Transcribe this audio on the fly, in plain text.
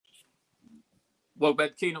Welcome back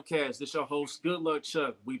to Kingdom Cast. This is your host, Good Luck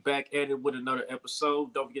Chuck. We back at it with another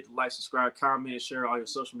episode. Don't forget to like, subscribe, comment, and share all your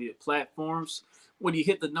social media platforms. When you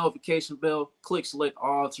hit the notification bell, click select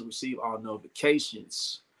all to receive all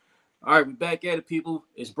notifications. All right, we back at it, people.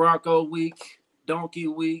 It's Bronco week, Donkey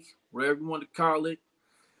week, whatever you want to call it.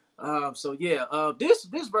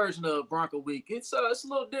 This version of Bronco week, it's a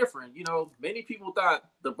little different. You know, many people thought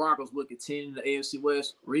the Broncos would contend in the AFC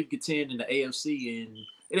West or even contend in the AFC, and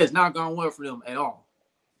it has not gone well for them at all.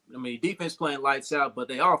 I mean, defense playing lights out, but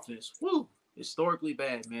their offense, historically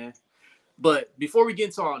bad, man. But before we get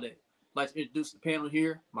into all that, I'd like to introduce the panel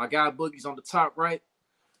here. My guy Boogie's on the top right,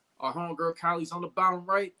 our homegirl Kylie's on the bottom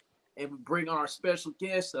right, and we bring on our special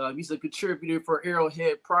guest. He's a contributor for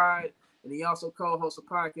Arrowhead Pride, and he also co-hosts a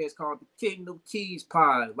podcast called the Kingdom Keys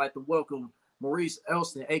Pod. I'd like to welcome Maurice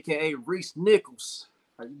Elston, a.k.a. Reese Nichols.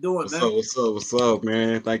 How you doing, What's man? up? What's up,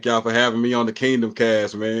 man? Thank y'all for having me on the Kingdom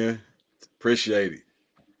Cast, man. Appreciate it.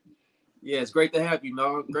 Yeah, it's great to have you,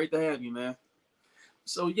 man. Great to have you, man.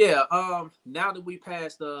 So now that we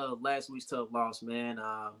passed last week's tough loss, man,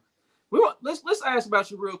 let's ask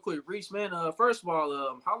about you real quick, Reese, man. First of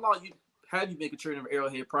all, how long have you been contributing to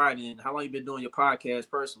Arrowhead Pride, and how long you been doing your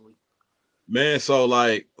podcast personally? Man, so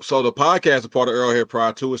the podcast is part of Arrowhead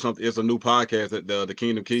Pride too. It's a new podcast that the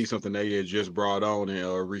Kingdom Keys, something they had just brought on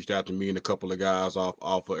and reached out to me and a couple of guys off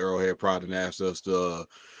of Arrowhead Pride and asked us to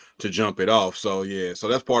jump it off. So yeah, so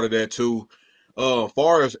that's part of that too.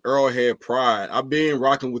 Far as Arrowhead Pride, I've been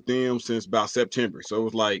rocking with them since about September. So it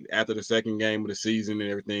was like after the second game of the season and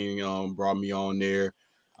everything brought me on there.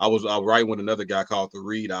 I was writing with another guy called the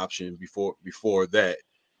Read Option before that.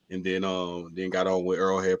 And then got on with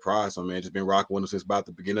Arrowhead Pride. So man, just been rocking with them since about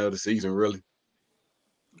the beginning of the season, really.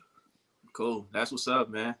 Cool, that's what's up,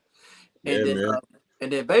 man. Yeah, man.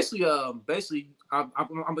 And then basically, I'm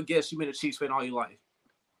gonna guess you've been a Chiefs fan all your life.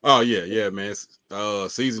 Oh yeah, man.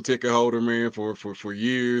 Season ticket holder, man, for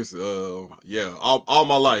years. All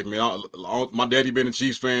my life, man. My daddy been a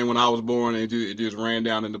Chiefs fan when I was born, and it just ran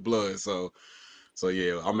down in the blood. So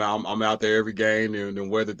yeah, I'm out there every game,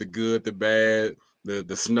 and weathered the good, the bad,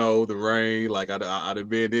 the snow, the rain. Like I'd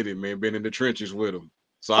been in it, man. Been in the trenches with them.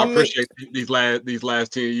 So I How many appreciate these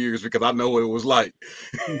last 10 years because I know what it was like.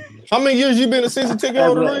 how many years you been a season ticket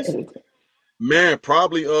holder, Reese? Man,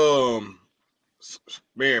 probably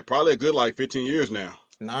probably a good like 15 years now.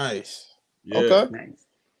 Nice. Yeah. Okay. Nice.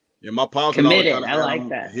 Yeah, my pops Committed. kind of I like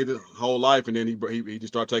that. hit his whole life, and then he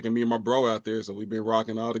just started taking me and my bro out there, so we've been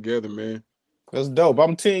rocking all together, man. That's dope.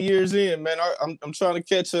 I'm 10 years in, man. I'm trying to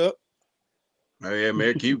catch up. Yeah,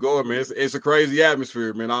 man, keep going, man. It's a crazy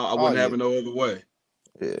atmosphere, man. I wouldn't have it no other way.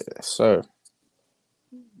 Yeah, sir.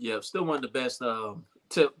 Yeah, still one of the best.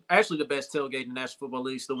 Actually, the best tailgate in the National Football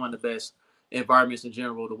League. Still one of the best environments in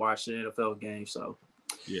general to watch the NFL game. So,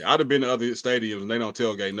 yeah, I'd have been to other stadiums, and they don't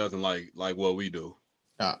tailgate nothing like what we do.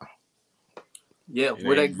 Yeah,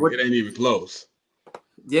 it ain't even close.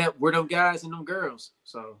 Yeah, we're them guys and them girls.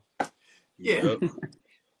 So, yeah.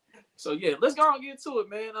 So yeah, let's go and get to it,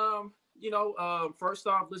 man. First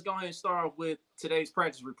off, let's go ahead and start with today's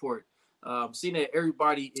practice report. Seeing that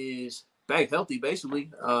everybody is back healthy,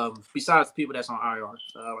 basically. Besides the people that's on IR,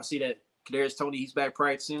 I see that Kadarius Toney, he's back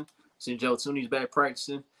practicing. Seeing Joe Tooney's back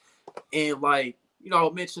practicing, and I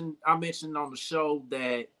mentioned on the show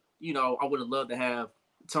that I would have loved to have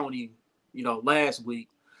Toney, last week,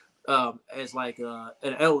 as like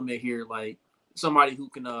an element here, like somebody who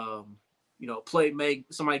can make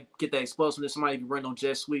somebody get that explosiveness, somebody can run on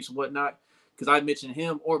jet sweeps and whatnot. Because I mentioned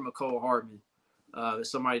him or McCole Hardman as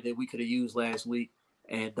somebody that we could have used last week.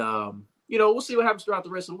 And, we'll see what happens throughout the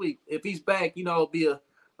rest of the week. If he's back, it'll be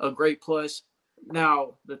a great plus.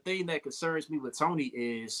 Now, the thing that concerns me with Toney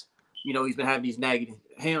is, he's been having these nagging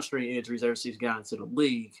hamstring injuries ever since he's gotten into the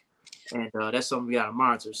league. And that's something we got to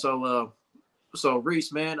monitor. So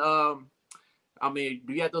Reese, man, do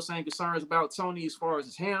you have those same concerns about Toney as far as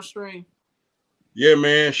his hamstring? Yeah,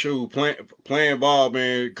 man. Shoot, playing ball,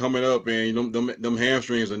 man, coming up, and them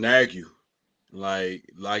hamstrings will nag you. Like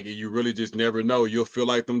you really just never know. You'll feel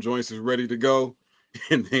like them joints is ready to go,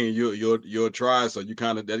 and then you'll try. So you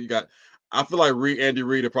got. I feel like Andy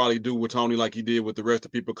Reid will probably do with Toney like he did with the rest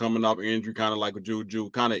of people coming off injury, kind of like with Juju,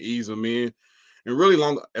 kind of ease them in. And really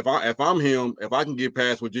long, if I'm him, if I can get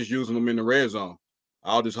past with just using them in the red zone,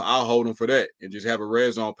 I'll hold him for that and just have a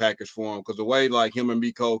red zone package for him. Because the way like him and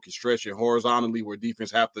Miko can stretch it horizontally, where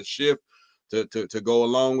defense have to shift to go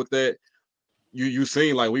along with that. You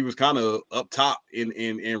seen like we was kind of up top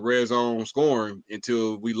in red zone scoring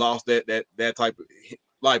until we lost that type of,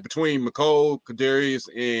 like, between McCole, Kadarius,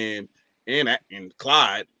 and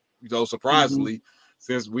Clyde. Surprisingly,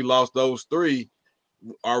 since we lost those three,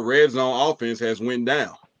 our red zone offense has went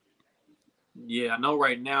down. Yeah, I know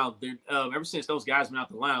right now, ever since those guys went out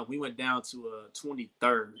the line, we went down to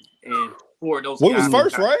 23rd. And for those We guys, was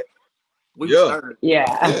first, right? We was third.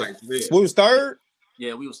 Yeah. We was third?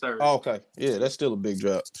 Yeah, we was third. Oh, okay. Yeah, that's still a big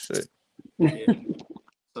drop. Shit. Yeah.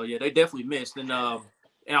 So, yeah, they definitely missed. And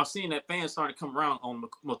I've seen that fans starting to come around on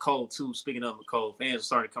McCole, too. Speaking of McCole, fans are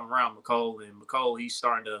starting to come around McCole. And McCole, he's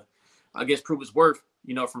starting to, I guess, prove his worth,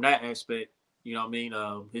 from that aspect. You know what I mean?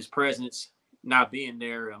 His presence not being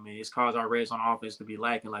there, I mean, it's caused our red zone offense to be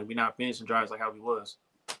lacking. Like, we're not finishing drives like how we was.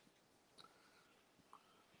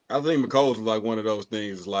 I think McColl's like one of those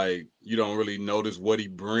things, like, you don't really notice what he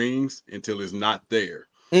brings until it's not there.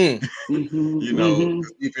 Defense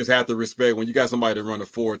have to respect when you got somebody to run a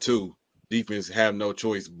 4-2. Defense have no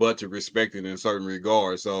choice but to respect it in certain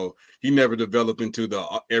regards. So he never developed into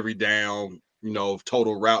the every down,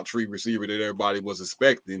 total route tree receiver that everybody was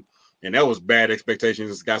expecting. And that was bad expectations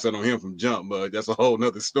this guy set on him from jump, but that's a whole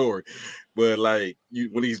nother story. But like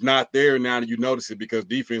when he's not there now, you notice it because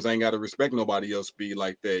defense ain't got to respect nobody else's speed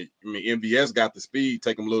like that. I mean, MVS got the speed,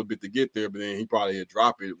 take him a little bit to get there, but then he probably had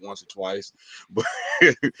dropped it once or twice. But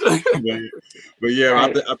but yeah,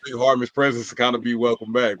 right. I think Hardman's presence kind of be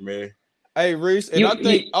welcome back, man. Hey, Reese, and I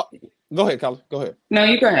think go ahead, Colin. Go ahead. No,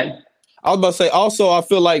 you go ahead. I was about to say also, I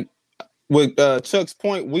feel like with Chuck's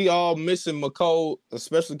point, we all missing McCole,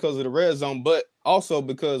 especially because of the red zone, but also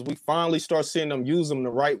because we finally start seeing them use them the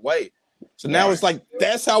right way. So now it's like,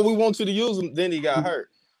 that's how we want you to use them. Then he got hurt.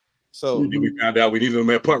 So we found out we needed him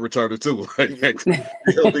at punt returner too.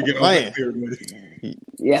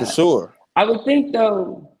 Yeah, for sure. I would think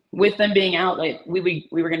though, with them being out, like we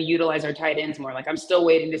were going to utilize our tight ends more. Like I'm still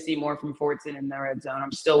waiting to see more from Fortson in the red zone.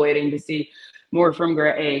 I'm still waiting to see more from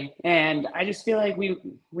Gray, and I just feel like we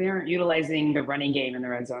aren't utilizing the running game in the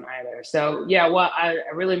red zone either. So yeah, I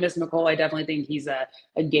really miss McCole. I definitely think he's a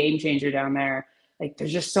game changer down there. Like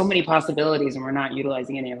there's just so many possibilities, and we're not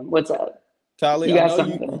utilizing any of them. What's up, Tali? I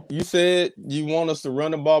know you said you want us to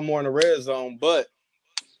run the ball more in the red zone, but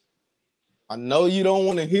I know you don't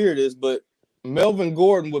want to hear this, but Melvin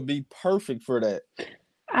Gordon would be perfect for that.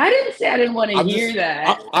 I didn't say I didn't want to hear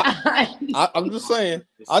that. I'm just saying.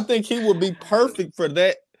 I think he would be perfect for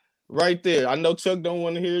that right there. I know Chuck don't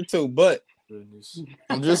want to hear it too, but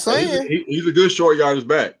I'm just saying. He's a good short yardage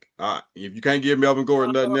back. If you can't give Melvin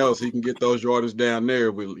Gordon nothing else, he can get those yardage down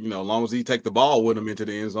there. With as long as he take the ball with him into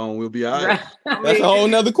the end zone, we'll be all right. That's a whole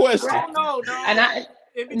nother question. No. And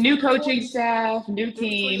new coaching staff, new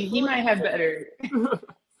team, he might have better.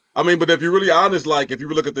 I mean, but if you're really honest, like if you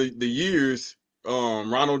look at the years,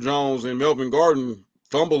 Ronald Jones and Melvin Gordon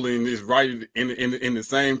fumbling is right in the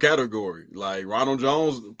same category. Like Ronald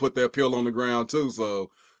Jones put that pill on the ground too.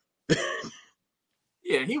 So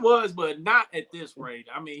yeah, he was, but not at this rate.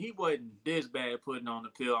 I mean, he wasn't this bad putting on the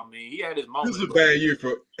pill. I mean, he had his moments. This is a bad year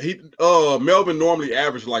for Melvin normally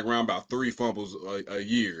averaged like around about 3 fumbles a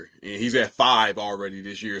year, and he's at 5 already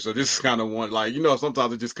this year. So this is kind of one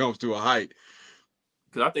sometimes it just comes to a height.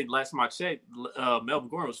 Because I think last time I checked, Melvin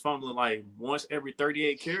Gordon was fumbling like once every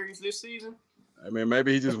 38 carries this season. I mean,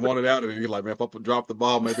 maybe he just wanted out of it. He's like, man, if I drop the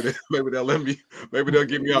ball, maybe they'll let me. Maybe they'll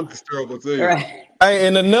get me out this terrible team. Right. Hey,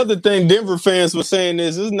 and another thing Denver fans were saying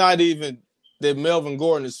is it's not even that Melvin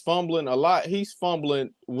Gordon is fumbling a lot. He's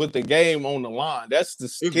fumbling with the game on the line. That's the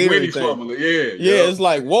scary thing. Fumbling. Yeah. It's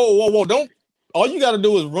like, whoa. Don't. All you got to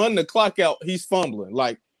do is run the clock out. He's fumbling.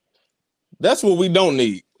 Like, that's what we don't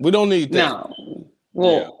need. We don't need that. No.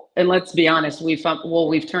 Well, and let's be honest, we've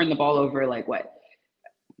turned the ball over like what,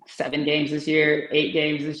 7 games this year, 8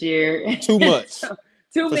 games this year. Too much.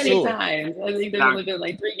 Too many times. I think there's only been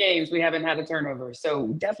like 3 games we haven't had a turnover. So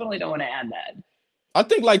definitely don't want to add that. I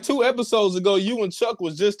think like 2 episodes ago, you and Chuck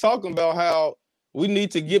was just talking about how we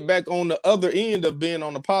need to get back on the other end of being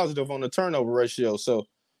on the positive on the turnover ratio. So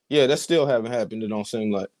yeah, that still haven't happened. It don't seem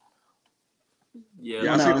like.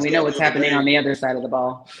 Yeah, no, we know what's happening on the other side of the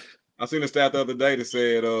ball. I seen a stat the other day that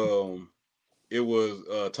said it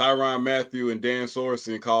was Tyrann Mathieu and Dan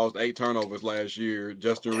Sorensen caused 8 turnovers last year.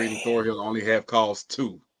 Justin Reed and Thorhill only have caused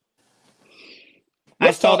 2. I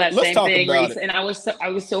saw that same thing, Reese, and I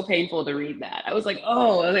was so painful to read that. I was like,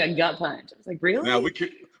 oh, it was like a gut punch. I was like, really? Now we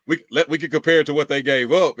could compare it to what they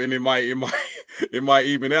gave up, and it might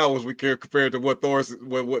even out once we can compare it to what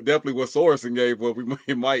Sorensen gave up.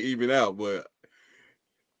 It might even out, but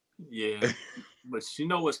yeah. But you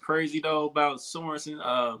know what's crazy though about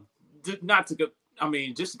Sorensen? Just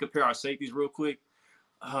to compare our safeties real quick.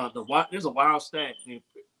 There's a wild stat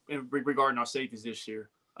regarding our safeties this year.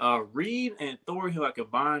 Reed and Thorhill are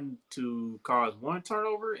combined to cause 1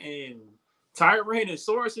 turnover, and Tyrann and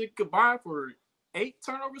Sorensen combined for 8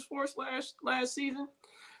 turnovers forced last season.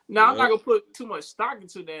 Now I'm not gonna put too much stock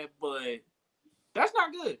into that, but that's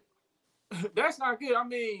not good. That's not good. I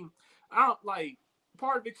mean, I don't like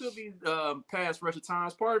part of it could be pass rush at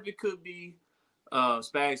times, part of it could be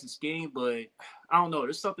Spags' scheme, but I don't know.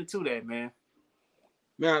 There's something to that, man.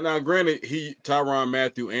 Now, granted, Tyrann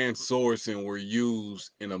Mathieu and Sorensen were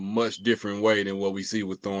used in a much different way than what we see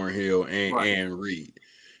with Thornhill and Reed.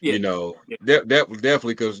 Yeah. That was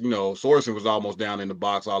definitely because Sorensen was almost down in the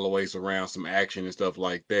box all the way, around some action and stuff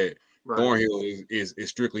like that. Right. Thornhill is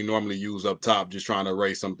strictly normally used up top, just trying to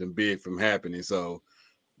erase something big from happening. So,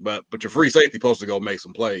 but your free safety supposed to go make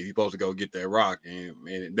some plays. He's supposed to go get that rock, and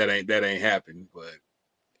that ain't happened. But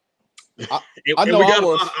I know we got a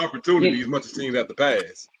lot of opportunities, much as teams have to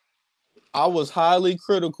pass. I was highly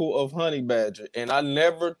critical of Honey Badger, and I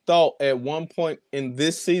never thought at one point in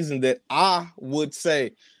this season that I would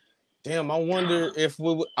say, "Damn, I wonder if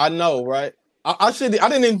we would." I know, right? I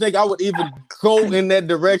didn't even think I would even go in that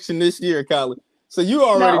direction this year, Kylie. So you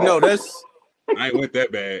already know that's. I ain't went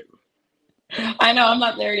that bad. I know I'm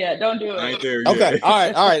not there yet. Don't do it. I ain't there yet. Okay,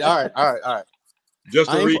 all right.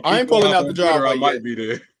 Just to I ain't pulling out the drive. I might be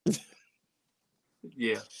there.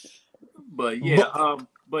 Yeah, but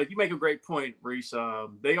but you make a great point, Reese.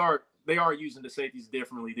 They are using the safeties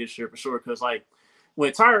differently this year for sure. Because like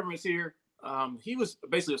when Tyron was here, he was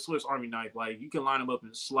basically a Swiss Army knife. Like you can line him up in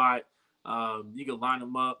the slot. You can line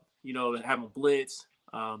him up, have him blitz.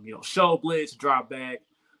 Show blitz, drop back.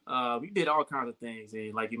 He did all kinds of things,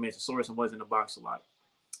 and like you mentioned, Sorensen was in the box a lot.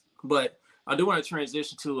 But I do want to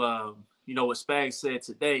transition to what Spags said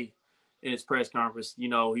today in his press conference. He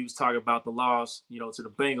was talking about the loss, to the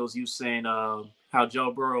Bengals. He was saying how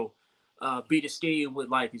Joe Burrow beat his scheme with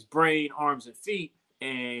like his brain, arms, and feet,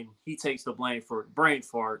 and he takes the blame for brain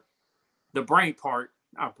fart. The brain part,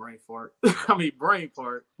 not brain fart. I mean brain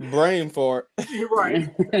part. Brain fart. You're right.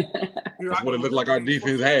 That's what it looked like our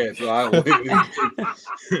defense had. So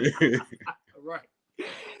right.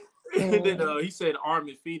 And then he said arm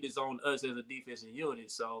and feet is on us as a defensive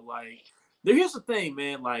unit. So like, here's the thing,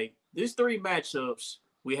 man. Like there's 3 matchups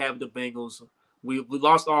we have the Bengals. We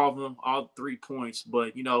lost all of them, all 3 points.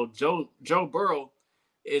 But Joe Burrow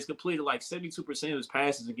is completed like 72% of his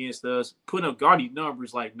passes against us, putting up gaudy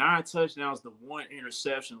numbers like 9 touchdowns to 1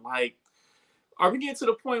 interception. Like, are we getting to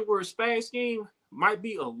the point where Spags scheme might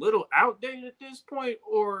be a little outdated at this point,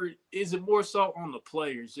 or is it more so on the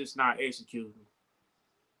players just not executing?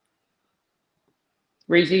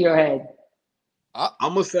 Reese, go ahead.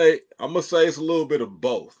 I'm gonna say it's a little bit of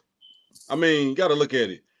both. I mean, you got to look at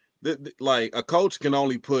it. Like a coach can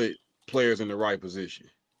only put players in the right position,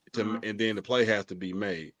 and then the play has to be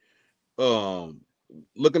made.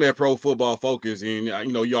 Looking at Pro Football Focus, and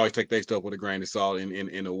you always take their stuff with a grain of salt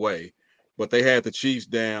in a way, but they had the Chiefs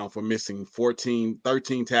down for missing 13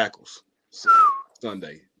 tackles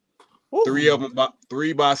Sunday. Ooh.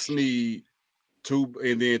 3 by Snead. 2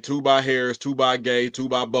 and then 2 by Harris, 2 by Gay, 2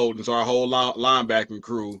 by Bolton. So our whole linebacking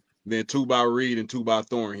crew. Then 2 by Reed and 2 by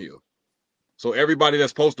Thornhill. So everybody that's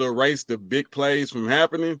supposed to erase the big plays from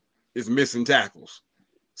happening is missing tackles.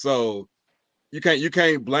 So you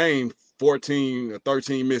can't blame 14 or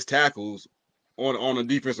 13 missed tackles on a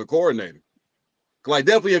defensive coordinator. Like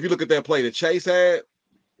definitely if you look at that play that Chase had,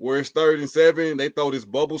 where it's 3rd and 7, they throw this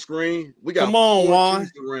bubble screen. We got 4 Juan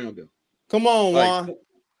around them. Come on, Juan.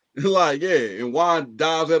 Like, yeah, and Juan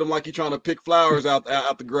dives at him like he's trying to pick flowers out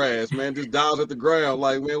the grass, man. Just dives at the ground.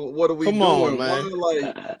 Like, man, what are we doing? On, man. Juan,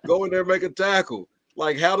 like, go in there, make a tackle.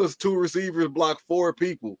 Like, how does 2 receivers block 4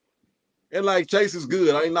 people? And like Chase is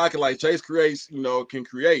good. I ain't knocking like Chase creates, can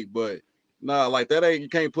create, but nah, like that ain't you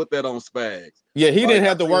can't put that on Spags. Yeah, he didn't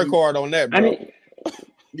have to work hard on that, bro. I mean,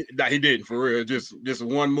 nah, he didn't for real. Just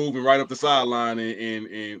one moving right up the sideline,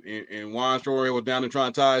 and Juan Story was down there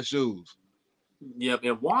trying to tie his shoes. Yep,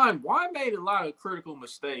 and Juan made a lot of critical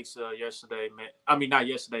mistakes yesterday, man. I mean, not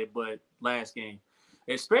yesterday, but last game.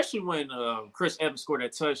 Especially when Chris Evans scored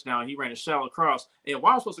that touchdown. He ran a shallow cross, and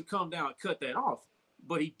Juan was supposed to come down and cut that off.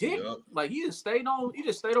 But he didn't. Yep. Like, he just stayed over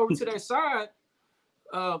to that side,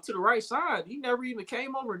 to the right side. He never even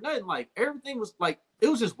came over nothing. Like, everything was, like, it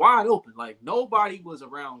was just wide open. Like, nobody was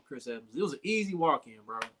around Chris Evans. It was an easy walk-in,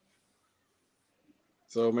 bro.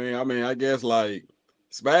 So, man, I mean, I guess, like,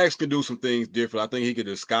 Spags can do some things different. I think he could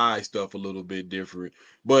disguise stuff a little bit different.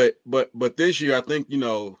 But this year, I think,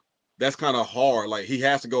 that's kind of hard. Like, he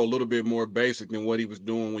has to go a little bit more basic than what he was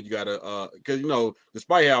doing when you got to because,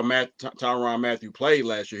 despite how Tyrann Mathieu played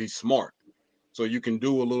last year, he's smart. So you can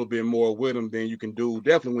do a little bit more with him than you can do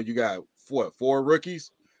definitely when you got, 4 rookies.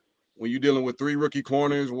 When you're dealing with 3 rookie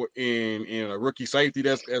corners and a rookie safety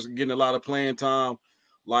that's getting a lot of playing time,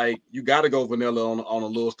 like you got to go vanilla on a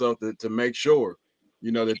little stuff to make sure,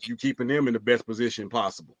 that you keeping them in the best position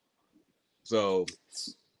possible. So,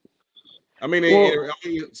 I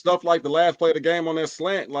mean, stuff like the last play of the game on that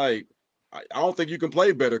slant, like I don't think you can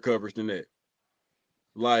play better coverage than that.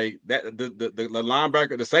 Like that, the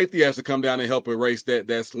linebacker, the safety has to come down and help erase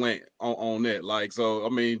that slant on that. Like, so I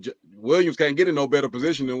mean, Williams can't get in no better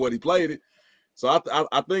position than what he played it. So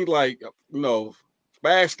I think like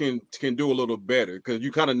Spags can do a little better because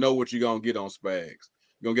you kind of know what you're gonna get on Spags.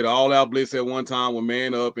 You're gonna get an all-out blitz at one time with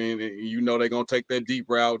man up, and they're gonna take that deep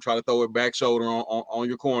route, try to throw it back shoulder on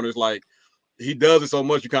your corners. Like he does it so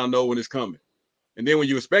much, you kind of know when it's coming. And then when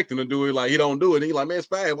you expect him to do it, like he don't do it, and he's like, man,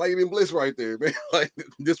 Spags, why you didn't blitz right there, man? Like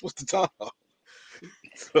this was the time.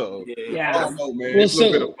 So yeah, I don't know, man. Well, it's a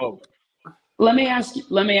little bit of both. Let me ask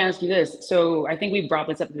you this. So I think we brought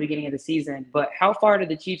this up at the beginning of the season, but how far do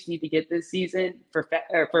the Chiefs need to get this season for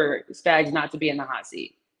Spags not to be in the hot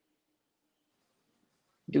seat?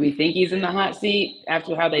 Do we think he's in the hot seat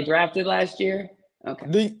after how they drafted last year?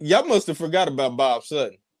 Okay. Y'all must have forgot about Bob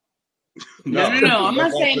Sutton. No. I'm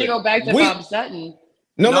not saying to go back to Bob Sutton.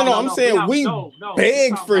 No. I'm saying we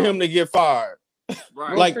begged for him to get fired.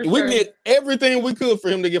 Right. Like we did everything we could for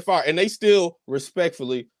him to get fired, and they still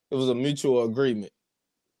respectfully, it was a mutual agreement.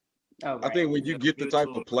 Oh, right. I think when you get the type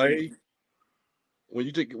of play, when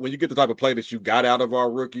you get the type of play that you got out of our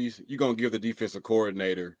rookies, you're gonna give the defensive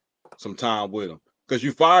coordinator some time with them. Because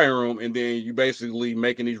you fire them, and then you basically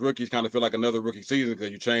making these rookies kind of feel like another rookie season because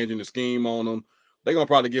you're changing the scheme on them. They're gonna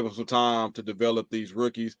probably give them some time to develop these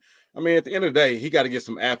rookies. I mean, at the end of the day, he got to get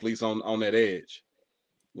some athletes on that edge.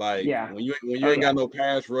 Like when you ain't got no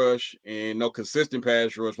pass rush and no consistent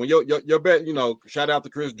pass rush. When your bet, shout out to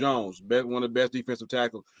Chris Jones, one of the best defensive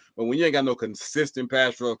tackles. But when you ain't got no consistent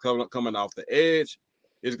pass rush coming off the edge,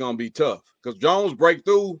 it's gonna be tough. Because Jones break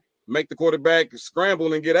through, make the quarterback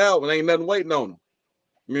scramble and get out, and ain't nothing waiting on him.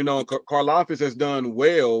 Karlaftis has done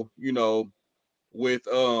well, with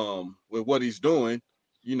what he's doing.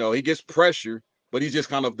 He gets pressure, but he's just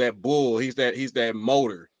kind of that bull. He's that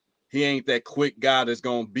motor. He ain't that quick guy that's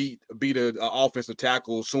gonna beat an offensive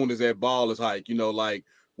tackle as soon as that ball is hiked. Like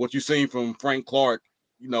what you seen from Frank Clark,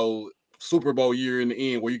 Super Bowl year in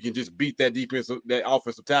the end, where you can just beat that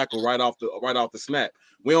offensive tackle right off the snap.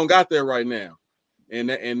 We don't got that right now, and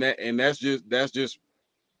that's just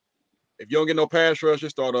if you don't get no pass rush,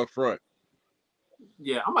 just start up front.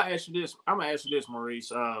 Yeah, I'm gonna ask you this,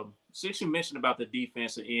 Maurice. Since you mentioned about the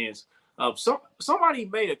defensive ends, somebody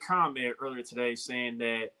made a comment earlier today saying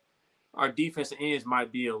that our defensive ends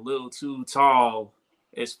might be a little too tall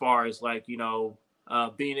as far as like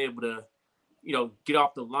being able to get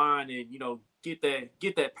off the line and get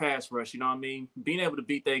that pass rush. You know what I mean? Being able to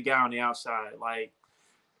beat that guy on the outside. Like,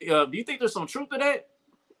 do you think there's some truth to that?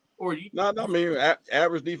 Or No, I mean,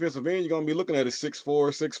 average defensive end, you're gonna be looking at a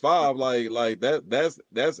 6'4", 6'5", like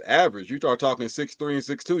that's average. You start talking 6'3" and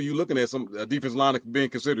 6'2", you looking at some defensive line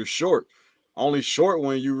being considered short. Only short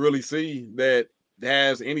one you really see that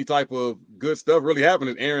has any type of good stuff really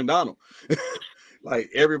happening is Aaron Donald.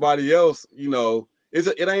 Like everybody else,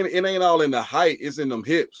 it ain't all in the height, it's in them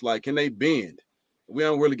hips. Like, can they bend? We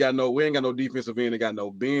ain't got no defensive end that got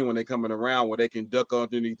no bend when they coming around where they can duck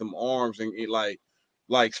underneath them arms and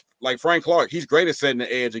like Frank Clark, he's great at setting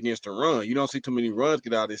the edge against the run. You don't see too many runs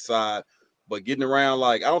get out of his side, but getting around,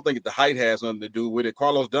 like, I don't think the height has nothing to do with it.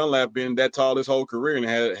 Carlos Dunlap been that tall his whole career and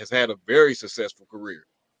has had a very successful career.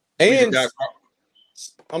 And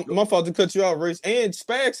my fault to cut you out, Reese. And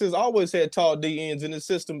Spags has always had tall D ends in the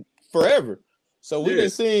system forever. So we've been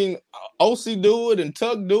seeing OC do it and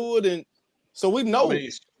Tuck do it, and so we know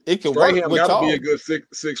it can work with tall. Be a good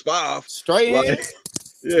 6'5". Straight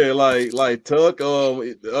Yeah, like Tuck,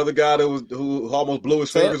 the other guy who almost blew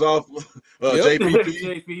his fingers off,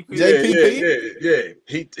 JPP. Yeah.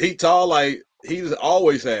 He tall, like he's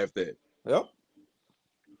always have that. Yep.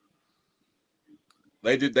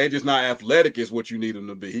 They just not athletic is what you need him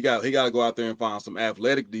to be. He got to go out there and find some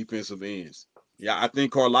athletic defensive ends. Yeah, I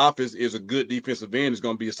think Karlaftis is a good defensive end. Is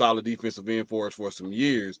going to be a solid defensive end for us for some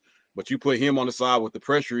years. But you put him on the side with the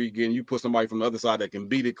pressure again, you put somebody from the other side that can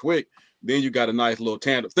beat it quick, then you got a nice little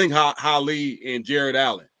tandem. Think Holly and Jared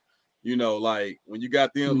Allen. Like when you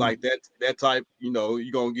got them like that type, you're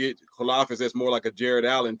going to get Karlaftis that's more like a Jared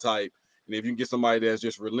Allen type. And if you can get somebody that's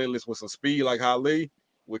just relentless with some speed like Holly,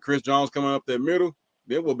 with Chris Jones coming up that middle,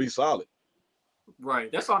 then we'll be solid. Right.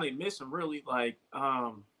 That's all they missing, really. Like,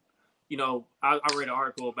 I read an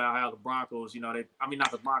article about how the Broncos, not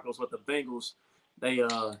the Broncos, but the Bengals, they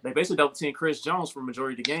basically double teamed Chris Jones for the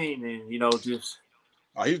majority of the game, and just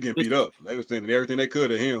he was getting beat up. They was sending everything they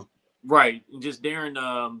could at him. Right, and just daring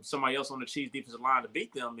somebody else on the Chiefs defensive line to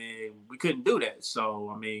beat them, and we couldn't do that.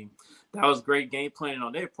 So I mean, that was great game planning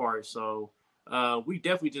on their part. So we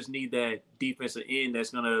definitely just need that defensive end that's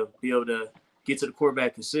gonna be able to get to the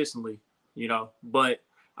quarterback consistently, you know. But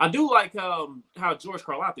I do like how George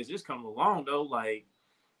Karlaftis is coming along though. Like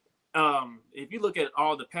if you look at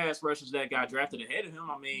all the pass rushers that got drafted ahead of him,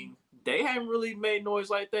 I mean, they haven't really made noise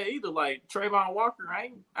like that either. Like Trayvon Walker, I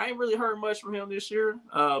ain't really heard much from him this year.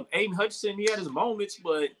 Aiden Hutchinson, he had his moments,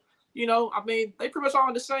 but you know, I mean, they pretty much all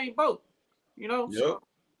in the same boat. You know, Yep. so,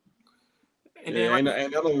 and Yeah, then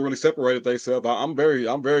and that don't really separate themselves. I'm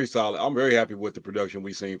very solid. I'm very happy with the production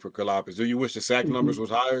we seen for Kalopis. Do you wish the sack numbers was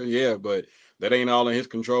higher? Yeah, but that ain't all in his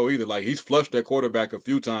control either. Like he's flushed that quarterback a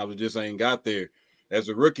few times, and just ain't got there. As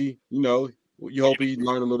a rookie, you know, you hope he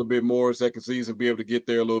learn a little bit more second season, be able to get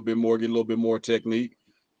there a little bit more, get a little bit more technique.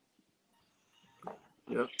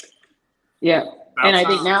 Yep. Yeah. About And I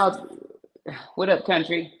think time. now, what up,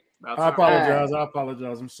 country? About I time. apologize. I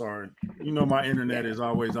apologize. I'm sorry. You know my internet is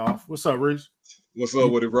always off. What's up, Rich? What's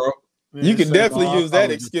up with it, bro? Man, You can same. definitely I use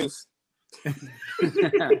that apologize. excuse.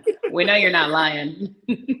 We know you're not lying.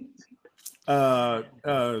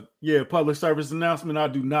 Yeah, public service announcement. I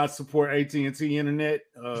do not support AT&T internet.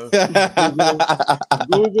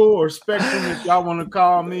 Google or Spectrum, if y'all want to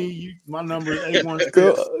call me, my number is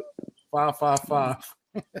 816-555.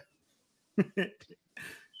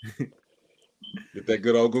 Get that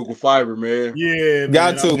good old Google Fiber, man. Yeah,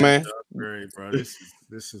 Got to, man. Great, bro. This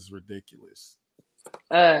is ridiculous.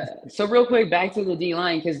 So real quick, back to the D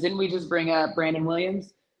line, because didn't we just bring up Brandon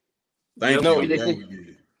Williams? Thank No. you. This Yeah, is- we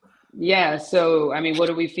did. Yeah. So I mean, what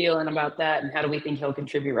are we feeling about that, and how do we think he'll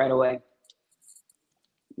contribute right away?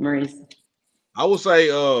 Maurice. I would say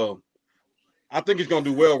I think he's gonna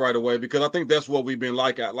do well right away because I think that's what we've been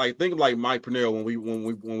like. Think of like Mike Purnell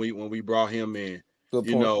when we brought him in. Good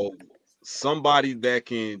You point. know, somebody that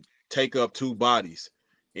can take up two bodies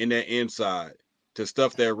in that inside to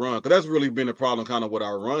stuff that run. Because that's really been the problem kind of with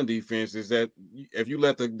our run defense is that if you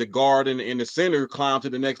let the guard in the center climb to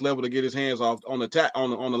the next level to get his hands off on the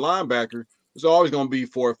on the linebacker, it's always gonna be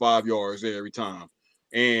 4 or 5 yards there every time.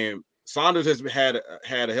 And Saunders has had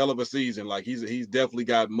a hell of a season. Like he's definitely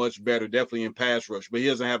got much better, definitely in pass rush, but he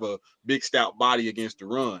doesn't have a big stout body against the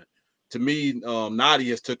run. To me, Nadi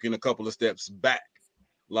has taken a couple of steps back.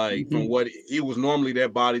 Like from what he was normally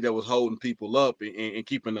that body that was holding people up and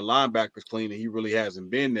keeping the linebackers clean, and he really hasn't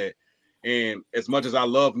been that. And as much as I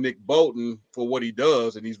love Nick Bolton for what he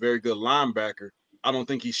does, and he's a very good linebacker, I don't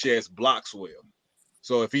think he sheds blocks well.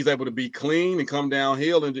 So if he's able to be clean and come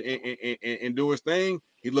downhill and do his thing,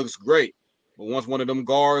 he looks great. But once one of them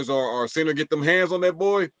guards or center get them hands on that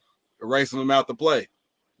boy, erasing them out the play.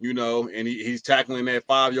 You know, and he's tackling that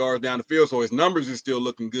 5 yards down the field. So his numbers is still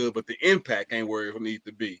looking good, but the impact ain't where it needs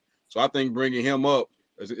to be. So I think bringing him up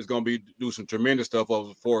is going to do some tremendous stuff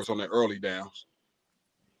for us on the early downs.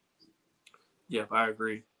 Yeah, I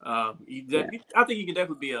agree. I think he can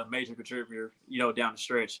definitely be a major contributor, you know, down the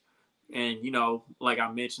stretch. And, you know, like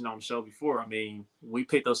I mentioned on the show before, I mean, we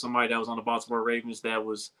picked up somebody that was on the Baltimore Ravens that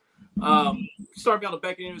was starting on the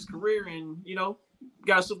back end of his career and, you know,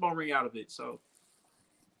 got a Super Bowl ring out of it. So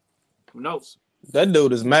who knows? That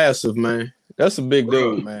dude is massive, man. That's a big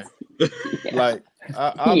dude, man. Like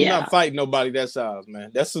I'm not fighting nobody that size,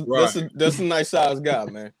 man. That's a nice size guy,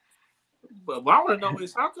 man. But what I want to know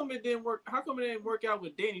is how come it didn't work? How come it didn't work out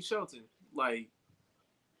with Danny Shelton? Like,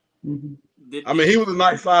 I mean, he was a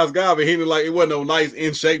nice size guy, but he didn't like it wasn't no nice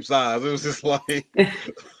in shape size. It was just like it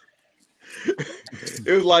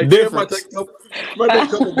was like it might take a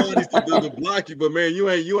couple bodies to block you, but man, you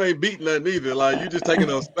ain't beating nothing either. Like you just taking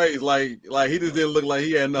up space. Like he just didn't look like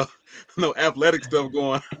he had no athletic stuff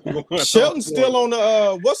going. Shelton's still on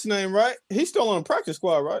the what's the name, right? He's still on the practice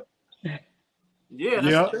squad, right? Yeah,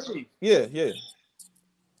 that's the thing. Yeah.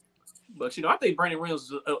 But you know, I think Brandon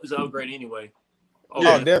Williams is an upgrade anyway. Oh,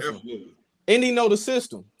 yeah, definitely. And he know the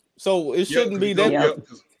system, so it shouldn't be that.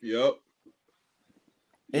 Yep.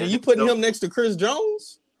 And you putting him next to Chris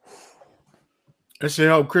Jones? That should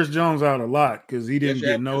help Chris Jones out a lot because he didn't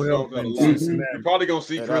get no help. You're probably gonna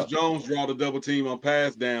see Chris Jones draw the double team on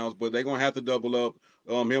pass downs, but they're gonna have to double up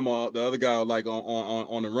him or the other guy like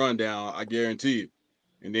on the rundown. I guarantee it.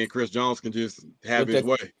 And then Chris Jones can just have his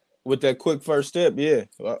way with that quick first step. Yeah,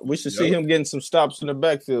 we should see him getting some stops in the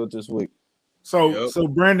backfield this week. So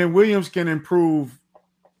Brandon Williams can improve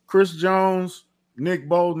Chris Jones, Nick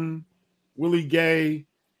Bolton, Willie Gay,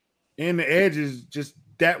 and the edges. Just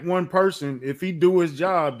that one person, if he do his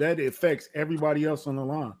job, that affects everybody else on the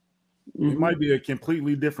line. It might be a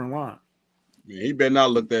completely different line. Yeah, he better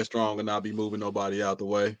not look that strong and not be moving nobody out the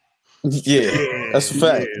way. That's a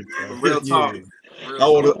fact. Real talk. I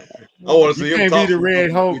want to see You him can't talk. be the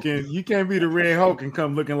Red Hulk and you can't be the Red Hulk and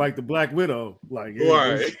come looking like the Black Widow. Like,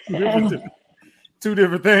 Right. two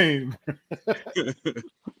different things.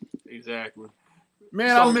 Exactly.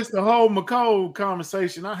 Man, I missed the whole McCole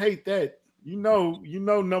conversation. I hate that. You know,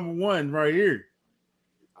 number one right here.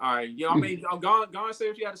 All right, I mean, go and say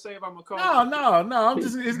what you got to say about McCole. No. I'm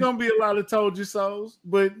just. It's gonna be a lot of told you so's,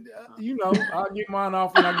 but I'll get mine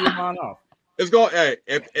off when I get mine off. It's going. Hey,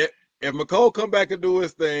 if McCole come back and do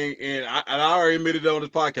his thing, and I already admitted it on this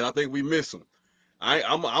podcast, I think we miss him.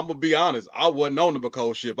 I'm gonna be honest. I wasn't on the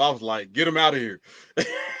McCole ship. I was like, get him out of here.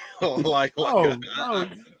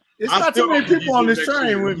 It's not too many people on this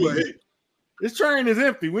train with me. This train is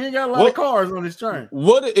empty. We ain't got a lot of cars on this train.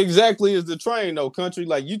 What exactly is the train, though, country?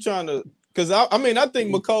 Like you trying to? Because I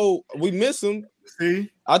think McCole, we miss him.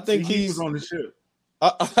 See, I think he was on the ship.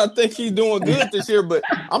 I think he's doing good this year, but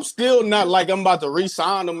I'm still not like I'm about to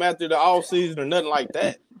re-sign him after the offseason or nothing like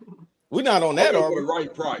that. We're not on that. For the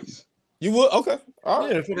right price. You would? Okay. All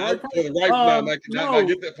right. Yeah, for the right price. For the right, I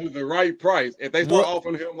get that for the right price. If they start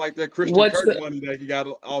offering him like that Christian Kirk money that he got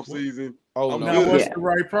off season, what's the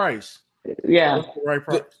right price? Yeah. What's the right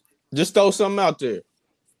price? Just throw something out there.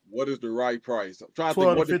 What is the right price? I'm trying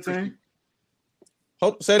 12 to think.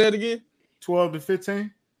 To 15. Say that again. 12 to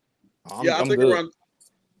 15.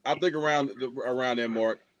 I think around that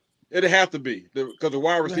mark. It'd have to be because the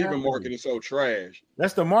wide receiver market is so trash.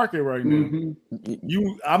 That's the market right now.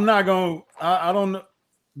 Mm-hmm. I'm not gonna. I don't know.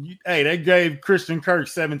 Hey, they gave Christian Kirk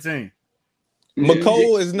 17.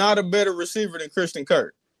 McCole is not a better receiver than Christian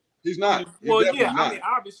Kirk. He's not. Well, yeah, not. I mean,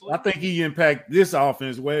 obviously. I think he impact this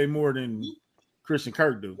offense way more than Christian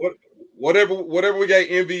Kirk do. Whatever we got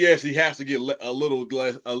MVS, he has to get a little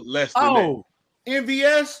less than that.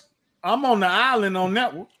 MVS. I'm on the island on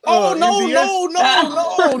that one. No,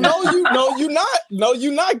 you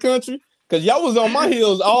not, country. Because y'all was on my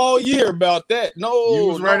heels all year about that. No, you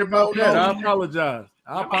was right about that. I apologize.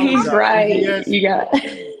 He's right. MVS, you got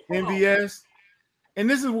MVS. And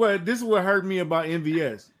this is what hurt me about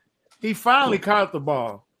MVS. He finally caught the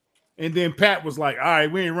ball, and then Pat was like, "All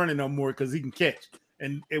right, we ain't running no more because he can catch."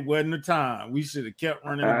 And it wasn't the time. We should have kept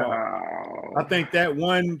running the ball. I think that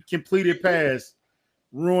one completed pass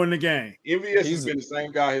ruined the game. MVS has been the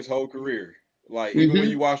same guy his whole career. Like, even when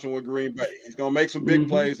you watch him with Green Bay, he's going to make some big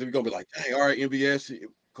plays, and he's going to be like, dang, all right, MVS,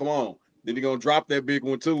 come on. Then he's going to drop that big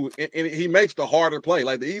one, too. And he makes the harder play.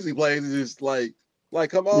 Like, the easy plays is just like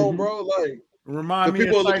come on, bro. Like, remind me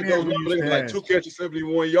people look at at those numbers, they're like 2 catches,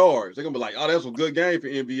 71 yards. They're going to be like, oh, that's a good game for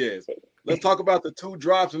MVS. Let's talk about the 2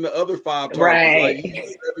 drops and the other 5 targets. Right. Like, he had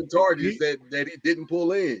 7 targets that he didn't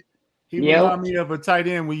pull in. He reminded me of a tight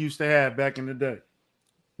end we used to have back in the day.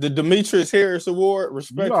 The Demetrius Harris Award,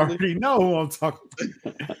 respectfully. You already know who I'm talking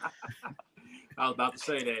about. I was about to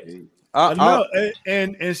say that. I know,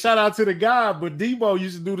 and shout out to the guy, but Debo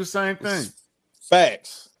used to do the same thing.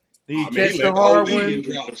 Facts. He catch the hard one,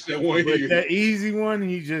 but that easy one,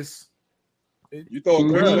 he just. You throw a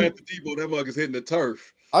question at the Debo, that mug is hitting the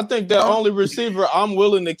turf. I think the only receiver I'm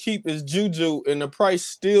willing to keep is Juju, and the price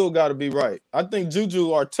still got to be right. I think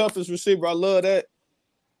Juju our toughest receiver. I love that,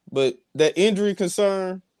 but that injury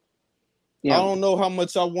concern. I don't know how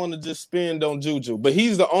much I want to just spend on Juju, but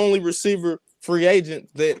he's the only receiver free agent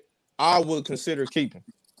that I would consider keeping.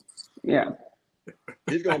 Yeah.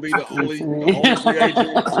 He's going to be the only free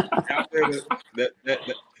agent out there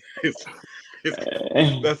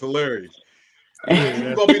that's hilarious. He's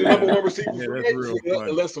going to be the number 1 receiver free agent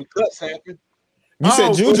unless some cuts happen. You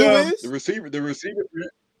said Juju is? The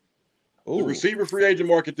receiver free agent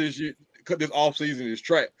market this year. This offseason is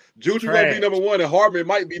trash. Juju might be number 1 and Hardman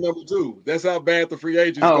might be number 2. That's how bad the free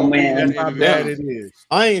agents are. Oh man, that's how bad it is.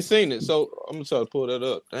 I ain't seen it, so I'm gonna try to pull that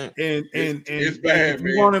up. Damn. And it's bad, if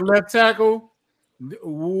man. You want a left tackle?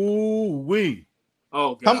 Ooh-wee.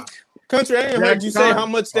 Oh God. Country, I ain't heard you say how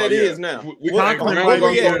much that is now. Conklin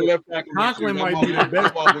might be the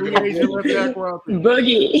best free agent left tackle out there.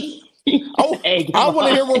 Boogie. I want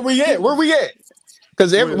to hear where we at. Where we at?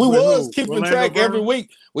 Because we was keeping track every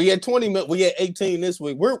week. We had 20 minutes. We had 18 this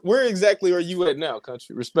week. Where exactly are you at now,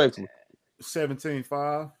 country? Respectfully.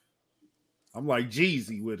 17.5. I'm like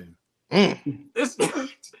Jeezy with him. You said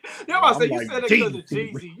that because of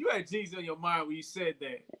Jeezy. You had Jeezy on your mind when you said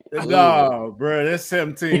that. No, bro, that's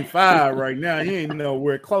 17.5 right now. He ain't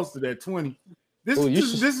nowhere close to that 20. This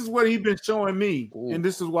is what he's been showing me, and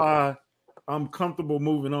this is why I'm comfortable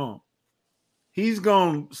moving on. He's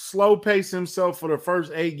going to slow pace himself for the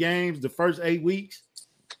first 8 games, the first 8 weeks.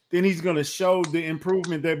 Then he's going to show the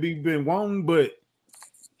improvement that we've been wanting, but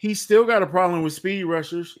he's still got a problem with speed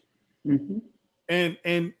rushers. Mm-hmm.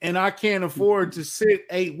 and I can't afford to sit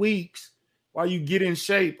 8 weeks while you get in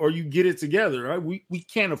shape or you get it together. Right? We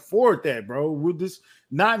can't afford that, bro. We're just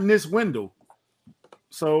not in this window.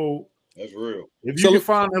 So that's real. If you can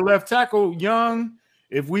find a left tackle young,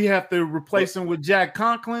 if we have to replace him with Jack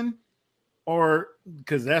Conklin, or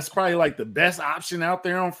because that's probably like the best option out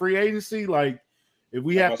there on free agency, like if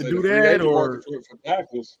we have to do that, or for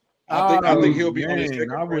tackles, I think he'll be on his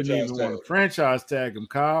second I wouldn't even want to franchise tag him,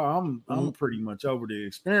 Kyle. I'm pretty much over the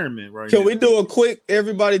experiment right now. Can we do a quick?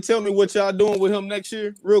 Everybody, tell me what y'all doing with him next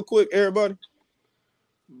year, real quick. Everybody.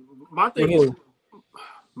 My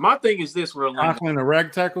thing is this for Orlando. Conklin a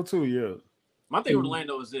rag tackle too, yeah. My thing with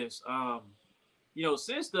Orlando is this.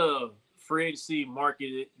 Since the free agency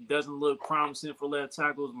market doesn't look promising for left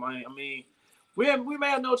tackles, I mean, we may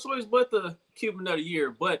have no choice but to keep him another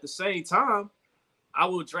year. But at the same time, I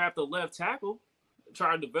will draft a left tackle,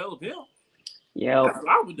 try to develop him. Yeah, that's what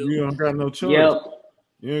I would do. You don't got no choice. Yep.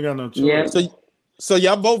 You ain't got no choice. Yep. So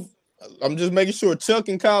y'all both. I'm just making sure. Chuck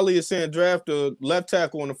and Kylie is saying draft a left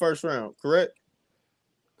tackle in the first round, correct?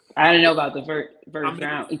 I don't know about the first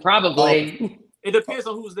round. Probably. It depends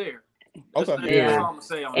on who's there. Okay. That's all I'm gonna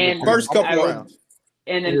say on and first couple rounds.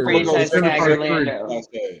 And then franchise tag Orlando.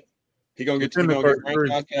 He's gonna get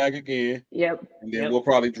franchise tag again. Yep. And then we'll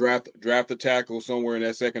probably draft a tackle somewhere in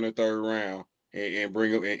that second or third round and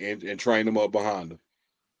bring him and train them up behind him.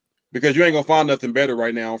 Because you ain't gonna find nothing better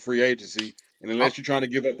right now on free agency. And unless you're trying to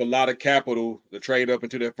give up a lot of capital to trade up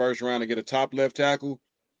into that first round and get a top left tackle,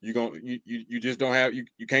 you just don't have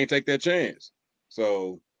you can't take that chance.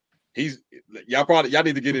 So y'all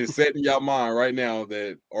need to get it set in y'all mind right now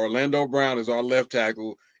that Orlando Brown is our left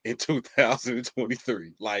tackle in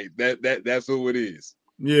 2023. Like that's who it is.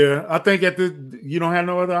 Yeah, I think you don't have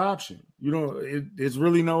no other option. It's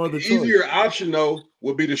really no other choice. Easier option though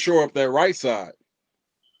would be to shore up that right side.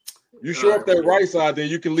 You shore up that right side, then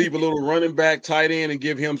you can leave a little running back, tight end, and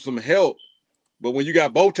give him some help. But when you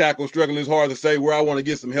got both tackles struggling, it's hard to say where I want to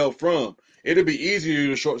get some help from. It'll be easier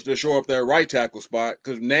to shore up that right tackle spot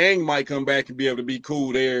because Nang might come back and be able to be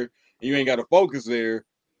cool there, and you ain't got to focus there.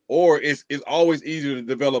 Or it's always easier to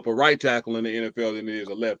develop a right tackle in the NFL than it is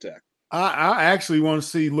a left tackle. I actually want to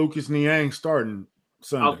see Lucas Niang starting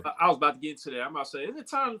Sunday. I was about to get into that. I'm about to say, is it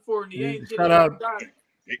time for Niang to get out?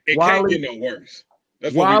 It can't get no worse.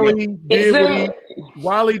 That's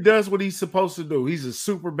Wiley does what he's supposed to do. He's a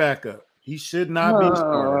super backup. He should not be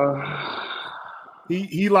starting.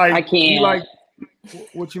 I can't.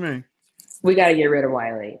 What you mean? We got to get rid of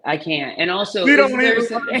Wiley. I can't. And also, we don't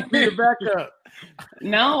even be the backup.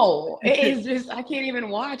 No, it's just I can't even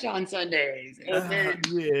watch on Sundays.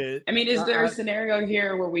 Yeah. I mean, is there a scenario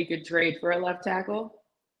here where we could trade for a left tackle?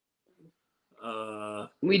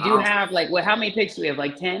 We do have how many picks do we have?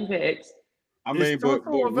 Like 10 picks. I mean, but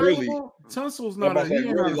really, Tunsil's not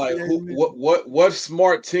what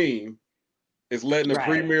smart team is letting a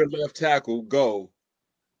premier left tackle go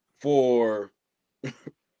for the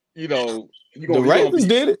Ravens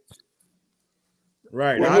did it.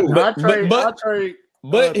 Right.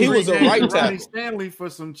 But he was a right tackle. Stanley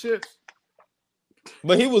for some chips.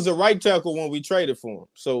 But he was a right tackle when we traded for him.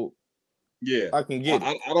 So yeah, I can get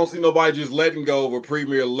it. I don't see nobody just letting go of a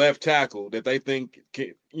premier left tackle that they think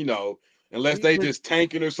can, unless they just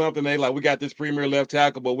tanking or something. They like, we got this premier left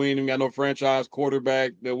tackle, but we ain't even got no franchise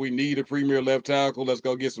quarterback that we need a premier left tackle. Let's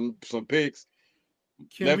go get some picks.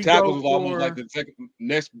 Left tackle is almost like the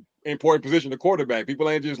next important position to quarterback. People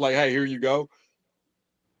ain't just like, hey, here you go.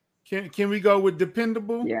 Can we go with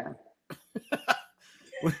dependable? Yeah.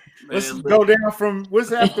 Let's go down from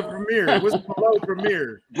what's after Premier? What's below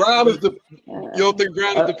Premier? Brown is you don't think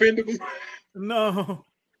Brown is dependable? No.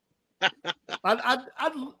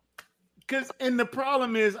 And the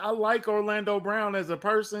problem is I like Orlando Brown as a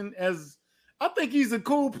person, as I think he's a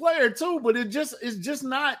cool player too, but it's just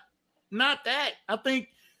not that. I think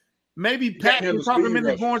maybe Pat can talk him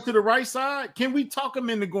into going to the right side. Can we talk him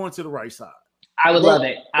into going to the right side? I would love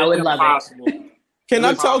it. I would love it. Can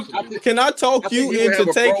I talk you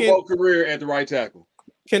into taking a career at the right tackle?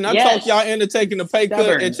 Can I talk y'all into taking a pay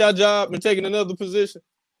cut at your job and taking another position?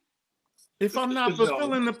 If I'm not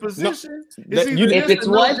fulfilling the position, if it's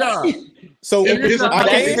what job. So if it's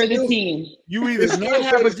best for the team, you either not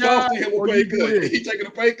have a job or you do it. He's taking a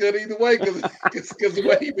pay cut either way because the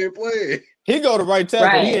way he been playing. He go to right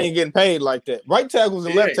tackle, he ain't getting paid like that. Right tackles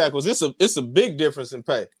and left tackles, it's a big difference in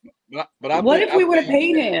pay. But what if we would have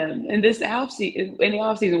paid him in this offseason? In the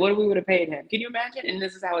offseason, what if we would have paid him? Can you imagine? And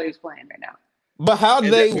this is how he was playing right now. But how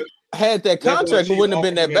they had that contract, it wouldn't have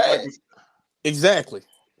been that bad. Exactly.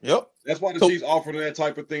 Yep. That's why the Chiefs offered that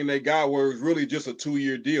type of thing they got, where it was really just a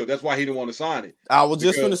 2-year deal. That's why he didn't want to sign it. I was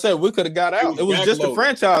just going to say we could have got out. It was just a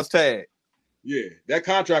franchise tag. Yeah, that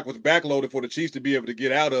contract was backloaded for the Chiefs to be able to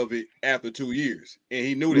get out of it after 2 years, and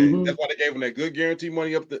he knew that. Mhm. That's why they gave him that good guarantee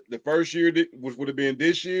money up the first year, which would have been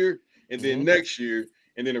this year, and then next year,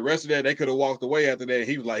 and then the rest of that they could have walked away after that.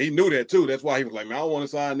 He was like, he knew that too. That's why he was like, man, I don't want to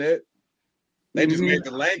sign that. They just made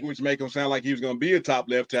the language make him sound like he was going to be a top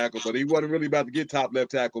left tackle, but he wasn't really about to get top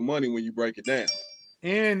left tackle money when you break it down.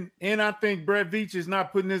 And I think Brett Veach is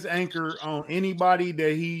not putting his anchor on anybody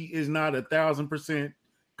that he is not 1,000%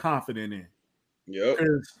 confident in. Yep.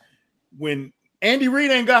 Because when Andy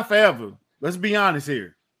Reid ain't got forever, let's be honest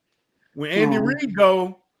here. When Andy Reid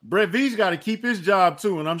go, Brett Veach got to keep his job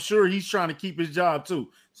too, and I'm sure he's trying to keep his job too.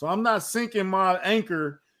 So I'm not sinking my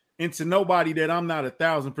anchor into nobody that I'm not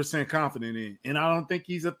 1,000% confident in, and I don't think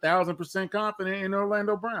he's 1,000% confident in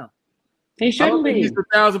Orlando Brown. He shouldn't be. He's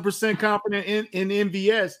 1,000% confident in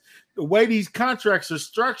MVS. The way these contracts are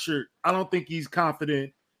structured, I don't think he's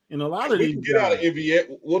confident in a lot of these. Get out of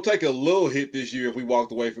MVS. We'll take a little hit this year if we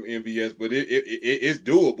walked away from MVS, but it's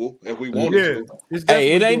doable if we wanted to.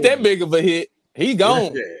 Hey, it ain't that big of a hit. He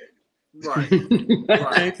gone. Right.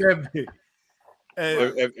 Ain't that big.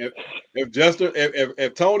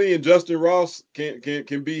 If Tony and Justin Ross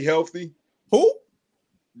can be healthy, who?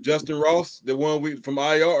 Justin Ross, the one from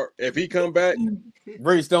IR. If he come back,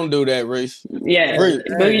 Reese, don't do that, Reese. Yeah,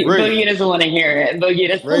 Boogie doesn't want to hear it. Boogie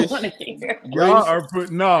doesn't want to hear it. Y'all are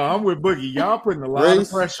I'm with Boogie. Y'all putting a lot of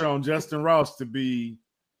pressure on Justin Ross to be.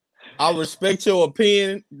 I respect your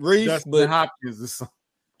opinion, Reese, Justin but Hopkins or something.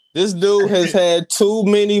 This dude has had too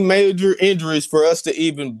many major injuries for us to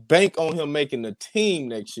even bank on him making the team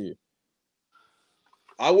next year.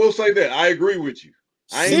 I will say that. I agree with you.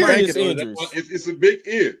 I ain't banking on that. It's a big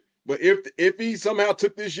if. But if he somehow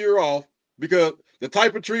took this year off, because the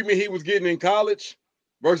type of treatment he was getting in college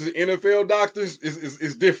versus NFL doctors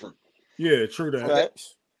is different. Yeah, true that.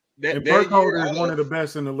 And Burkholder is one of the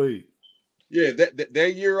best in the league. Yeah,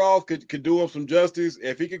 that year off could do him some justice.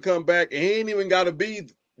 If he could come back, and he ain't even got to be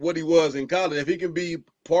what he was in college. If he can be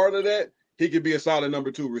part of that, he could be a solid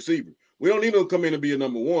number 2 receiver. We don't need him to come in and be a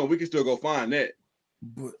number 1. We can still go find that.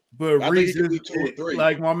 But Reese is, 2 or 3.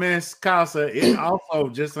 Like my man Kyle said, it also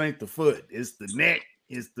just ain't the foot. It's the neck.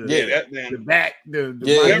 It's the the back. My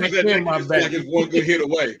back. Like it's one good hit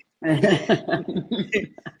away.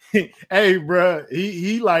 Hey, bro,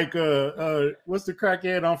 he like what's the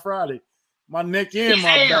crackhead on Friday? My neck and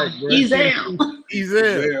my back, bro. He's there. He's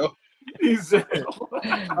there. He's there.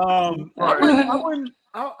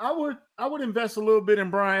 I would invest a little bit in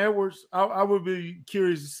Brian Edwards. I would be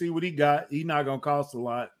curious to see what he got. He's not gonna cost a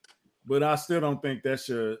lot, but I still don't think that's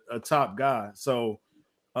a top guy. So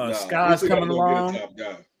Sky's coming along.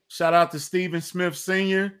 Shout out to Stephen Smith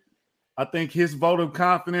Sr. I think his vote of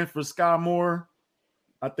confidence for Sky Moore.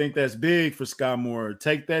 I think that's big for Sky Moore.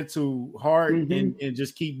 Take that to heart and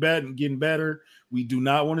just keep betting, getting better. We do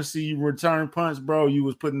not want to see you return punts, bro. You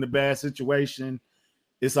was put in a bad situation.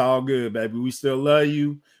 It's all good, baby. We still love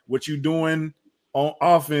you. What you doing on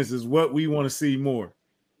offense is what we want to see more.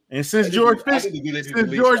 And since George Pickens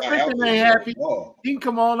ain't happy, he can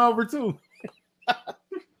come on over too.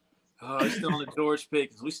 He's still on the George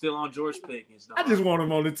Pickens. We still on George Pickens. Dog. I just want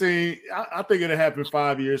him on the team. I think it'll happen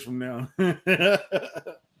 5 years from now.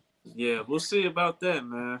 Yeah, we'll see about that,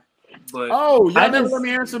 man. But y'all never let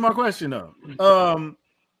me answer my question though.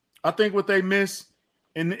 I think what they miss,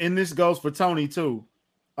 and this goes for Tony too.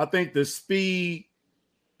 I think the speed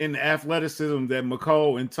and the athleticism that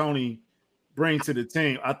McCole and Tony bring to the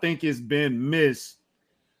team, I think it's been missed.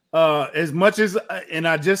 As much as, and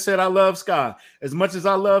I just said I love Sky. As much as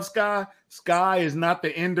I love Sky, Sky is not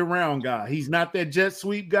the end around guy. He's not that jet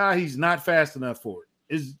sweep guy. He's not fast enough for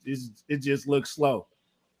it. It just looks slow.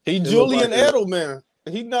 He Julian Edelman.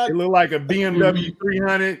 He not. It look like a BMW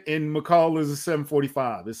 300 and McCall is a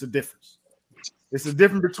 745. It's a difference. It's a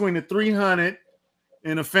difference between a 300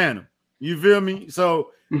 and a Phantom. You feel me? So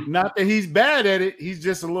not that he's bad at it. He's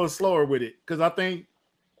just a little slower with it. Because I think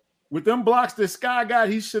with them blocks that Sky got,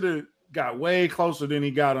 he should have got way closer than he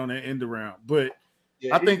got on that end around. But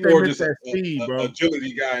I think they missed that speed, bro.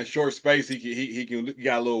 Agility guy in short space, he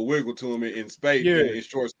got a little wiggle to him in space. Yeah. In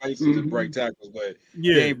short spaces to break tackles, but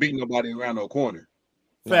he ain't beating nobody around no corner.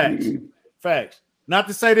 Facts. Not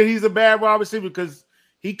to say that he's a bad wide receiver because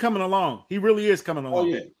he coming along. He really is coming along. Oh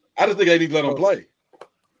yeah. I just think they need to let him play.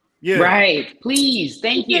 Yeah. Right. Please.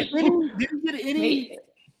 Thank you. Did he get any?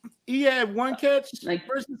 He had one catch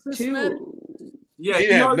versus Cincinnati. Yeah, he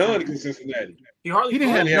didn't have none against Cincinnati. He didn't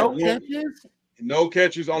have no catches. No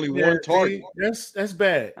catches, only one target. That's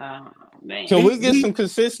bad. man. Can we get some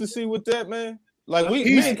consistency with that, man? Like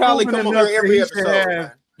me and Kylie come on here every episode.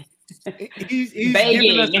 Man. He's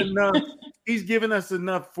giving us enough. He's giving us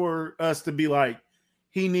enough for us to be like,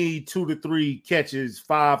 he need 2 to 3 catches,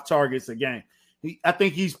 5 targets a game. I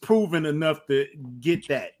think he's proven enough to get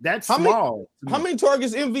that. That's small. How many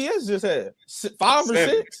targets MVS just had? 5 or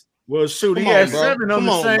 6? Well, shoot, he had 7 on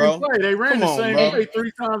the same play. They ran the same play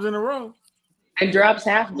 3 times in a row. And drops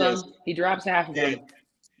half of them. He drops half of them.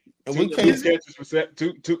 And we can't catches for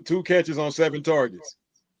two catches on 7 targets.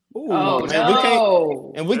 Ooh,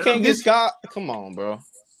 man. We can't get Scott. Come on, bro.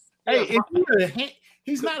 Hey,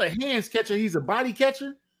 he's not a hands catcher. He's a body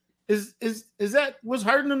catcher. Is that what's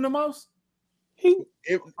hurting him the most?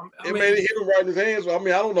 It made it hit him right in his hands. I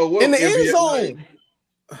mean, I don't know what in the end zone.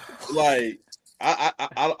 Like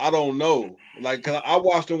I don't know. Like, 'cause I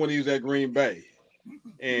watched him when he was at Green Bay,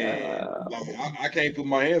 and I can't put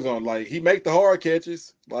my hands on. Like, he make the hard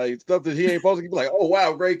catches, like stuff that he ain't supposed to be like, oh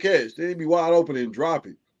wow, great catch. Then he be wide open and drop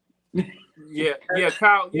it.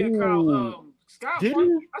 Kyle. Scott,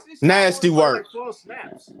 nasty work.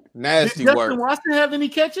 Nasty work. Justin Watson have any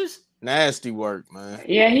catches? Nasty work, man.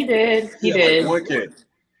 Yeah, he did. He did. Like 1 catch.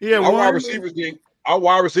 Yeah, our wide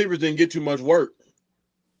receivers didn't get too much work.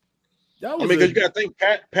 I mean, because you got to think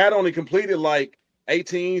Pat only completed like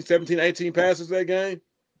 17, 18 passes that game.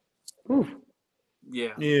 Oof.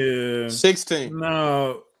 Yeah. 16.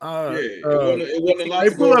 No. It wasn't a lot.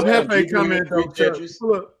 Hey, pull up Hefe comment,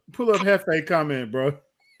 though. Pull up Hefe comment, bro.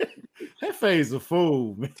 Hefe's a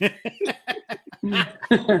fool, man. He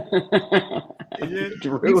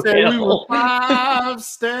said we were 5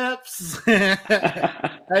 steps.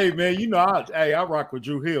 Hey, man, you know, I rock with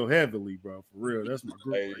Drew Hill heavily, bro. For real, that's my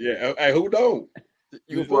group. Hey, who don't?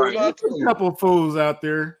 You a couple of fools out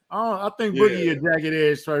there. I think Boogie a jagged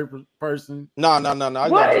edge type person. No. I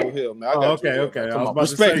got Drew Hill, man. I got okay. I was about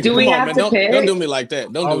respect. to say, do we have to pick? Don't do me like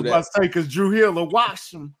that. Don't do that. I was about to say, because Drew Hill will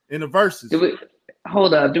wash him in the verses.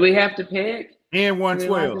 Hold up. Do we have to pick? And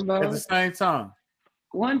 112 at the same time.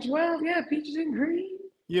 112, yeah, peaches and cream.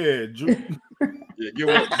 Yeah, Drew. Get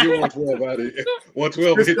 112 out of here.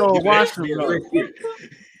 112. Cisco will watch them real quick.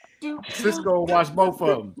 Cisco will watch both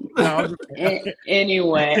of them. No,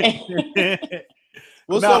 anyway.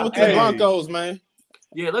 What's up with the Broncos, man?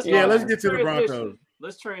 Let's get to the Broncos.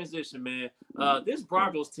 Let's transition, man. This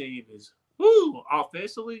Broncos team is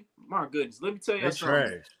offensively, my goodness. Let me tell you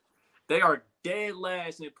something. They are dead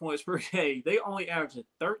last in points per game. They only average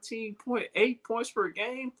 13.8 points per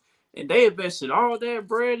game, and they invested all that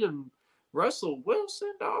bread in Russell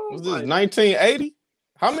Wilson, dog. Was this 1980?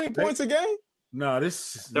 How many points a game? No, this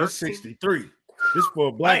 63. This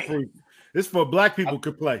for black people. This for black people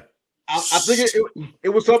could play. I think it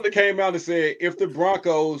was something that came out and said if the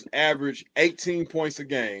Broncos average 18 points a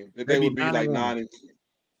game, that they would be like 9-2.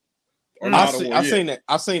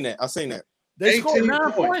 I seen that. They scored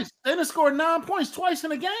 9 points. They done scored 9 points twice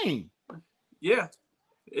in a game. Yeah,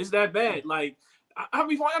 it's that bad. Like, how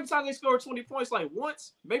many times they scored 20 points? Like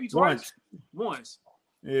once, maybe twice. Once.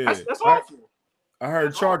 Yeah, that's awful. I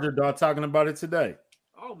heard Charger dog talking about it today.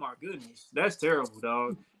 Oh my goodness, that's terrible,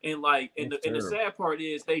 dog. And like, and the sad part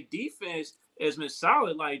is, they defense has been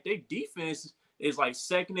solid. Like, they defense is like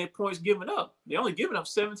second in points given up. They only giving up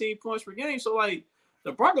 17 points per game. So like,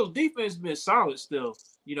 the Broncos defense has been solid still.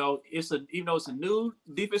 You know, even though it's a new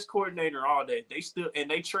defense coordinator and all that,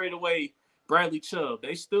 they trade away Bradley Chubb.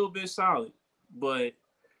 They still been solid, but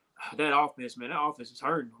that offense is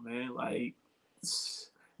hurting them, man. Like,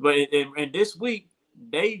 but and this week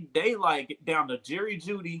they like down to Jerry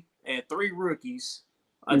Jeudy and 3 rookies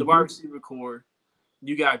at the wide receiver core.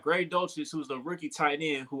 You got Gray Dolchich, who's the rookie tight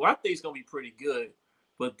end, who I think is gonna be pretty good.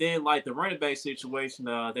 But then, like, the running back situation,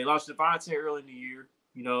 they lost Devontae early in the year,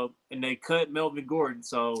 you know, and they cut Melvin Gordon.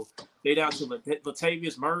 So they down to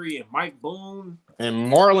Latavius Murray and Mike Boone.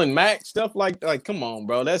 And Marlon Mack, stuff like come on,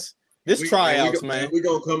 bro. This tryouts, man. We're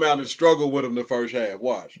going to come out and struggle with them the first half.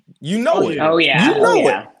 Watch. You know it. Oh, yeah. You know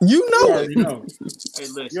it. You know it. Hey,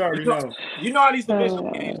 listen. You already know. You know how these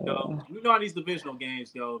divisional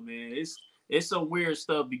games go. Man. It's some weird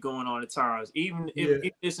stuff be going on at times, even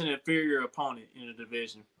if it's an inferior opponent in the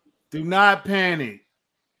division. Do not panic,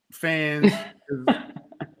 fans.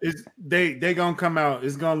 They gonna come out.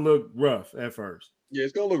 It's gonna look rough at first. Yeah,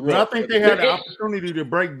 it's gonna look rough. But I think they had the opportunity to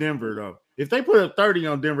break Denver, though. If they put a 30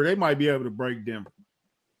 on Denver, they might be able to break Denver,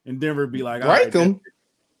 and Denver be like, break them.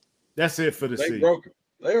 That's it for the season.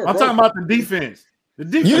 I'm talking about the defense. The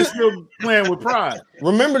defense still playing with pride.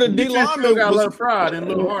 Remember the D lineman got a lot of pride and a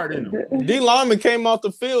little heart in him. D lineman came off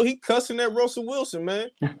the field. He cussing at Russell Wilson, man.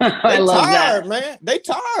 I love tired, that. man. They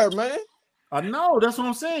tired, man. I know. That's what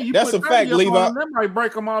I'm saying. You That's put a fact, 30 up Levi. on them, that might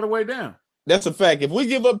break them all the way down. That's a fact. If we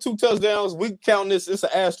give up 2 touchdowns, we count this. It's an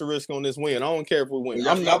asterisk on this win. I don't care if we win.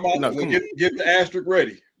 Well, get the asterisk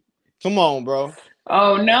ready. Come on, bro.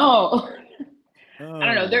 Oh no. Oh, I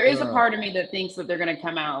don't know. There is a part of me that thinks that they're going to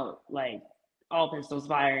come out like all pistols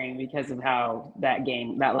firing because of how that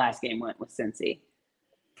last game went with Cincy.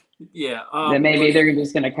 Yeah. That maybe they're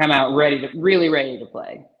just going to come out ready to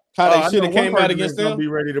play. How they should have came out against them. Be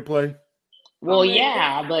ready to play. Well,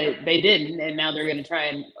 yeah, but they didn't, and now they're going to try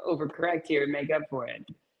and overcorrect here and make up for it.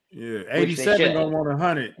 Yeah, 87 gonna want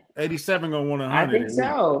 100. 87 gonna want 100. I think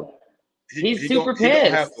so. He's super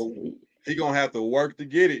pissed. He's gonna have to work to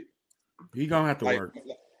get it. He gonna have to work.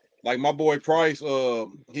 Like my boy Price,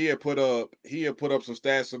 he had put up some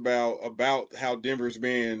stats about how Denver's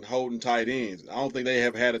been holding tight ends. I don't think they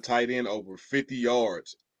have had a tight end over 50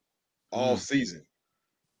 yards all season.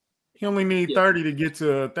 He only need 30 to get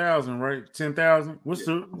to 1,000, right? 10,000. What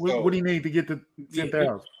do you need to get to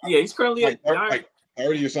 10,000? Yeah, he's currently at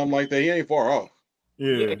 30 or something like that. He ain't far off.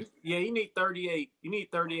 Yeah, you need 38. You need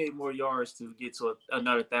 38 more yards to get to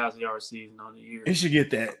another 1,000-yard season on the year. He should get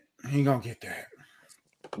that. He ain't gonna get that.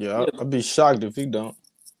 Yeah, I'd be shocked if he don't.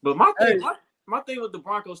 But my thing with the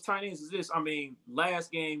Broncos tight ends is this. I mean,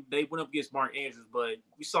 last game they went up against Mark Andrews, but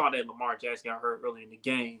we saw that Lamar Jackson got hurt early in the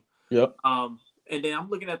game. Yep. And then I'm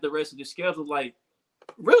looking at the rest of the schedule. Like,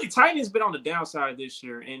 really, tight ends been on the downside this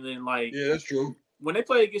year. And then, like, yeah, that's true. When they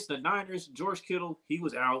played against the Niners, George Kittle, he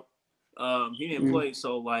was out. He didn't play.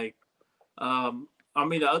 So, like, I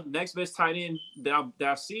mean, the next best tight end that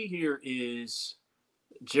I see here is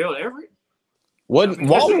Gerald Everett.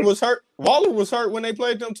 Waller was hurt. Waller was hurt when they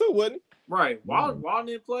played them too, wasn't he? Right. Waller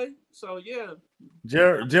didn't play. So, yeah.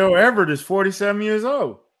 Gerald Everett is 47 years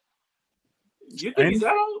old. You think he's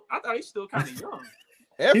that old? I thought he's still kind of young.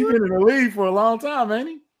 He's been in the league for a long time, ain't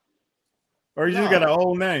he? Or he just got an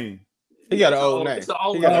old name? He got an old name. It's an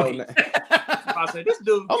old name. I said, this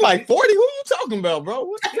dude. I'm like 40. Who you talking about,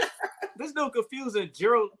 bro? This dude confusing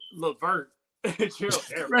Gerald Levert. Gerald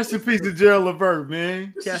Everett. Rest in peace to Gerald Levert,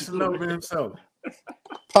 man. Casanova himself.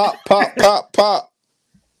 Pop, pop, pop, pop.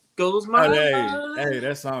 Goes my hey,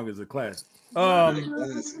 that song is a classic.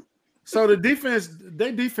 So their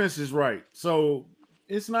defense is right. So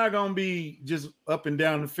it's not gonna be just up and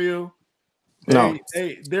down the field.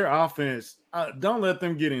 Their offense. Don't let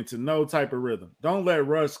them get into no type of rhythm. Don't let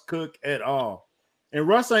Russ cook at all. And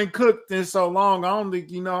Russ ain't cooked in so long. I don't think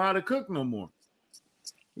you know how to cook no more.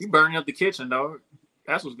 You burning up the kitchen, dog.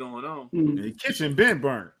 That's what's going on. The kitchen been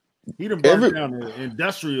burnt. He done burned down the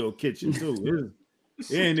industrial kitchen too.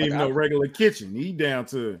 It ain't even no regular kitchen. He down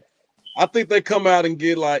to it. I think they come out and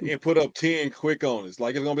get and put up 10 quick on us.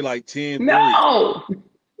 Like it's gonna be like 10-3. No.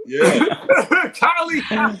 Yeah. Kylie.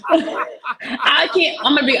 I can't.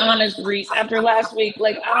 I'm gonna be honest, Reese. After last week,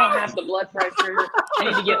 like I don't have the blood pressure. I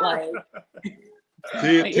need to get like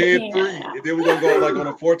 10-3. And then we're gonna go like on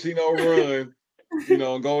a 14-0 run,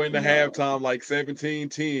 and go into halftime like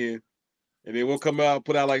 17-10. And then we'll come out,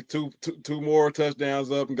 put out like two more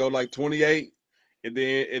touchdowns up and go like 28. And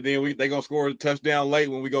then they gonna score a touchdown late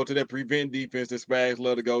when we go to that prevent defense that Spags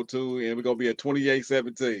love to go to, and we're gonna be at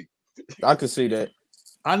 28-17. I could see that.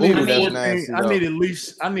 I need at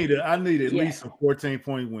least a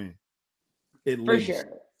 14-point win. At for least. sure.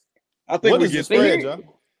 I think we get spread, John.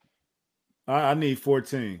 I need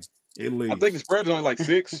 14 at least. I think the spread is only like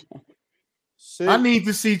 6. I need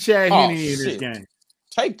to see Chad Henne in this game.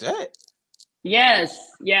 Take that. Yes.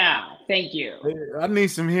 Yeah. Thank you. I need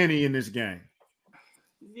some Henne in this game.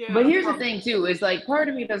 Yeah, but here's the thing too, is like part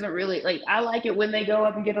of me doesn't really like I like it when they go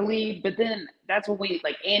up and get a lead, but then that's when we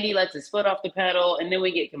like Andy lets his foot off the pedal and then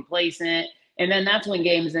we get complacent and then that's when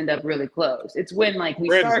games end up really close. It's when like we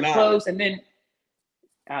start close and then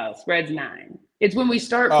spread's 9. It's when we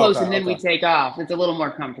start close and then we take off. It's a little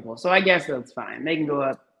more comfortable. So I guess that's fine. They can go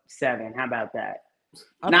up 7. How about that?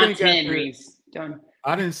 Not 10, Reese.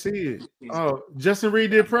 I didn't see it. Oh, Justin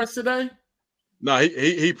Reed did press today? No,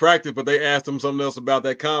 he practiced, but they asked him something else about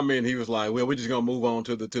that comment. He was like, "Well, we're just gonna move on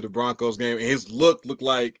to the Broncos game." And his looked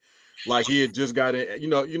like he had just got in. You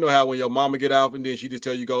know how when your mama get out and then she just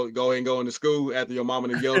tell you go ahead and go into school after your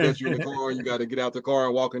mama yelled at you in the car, and you got to get out the car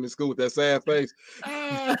and walk into school with that sad face.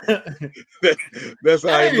 That's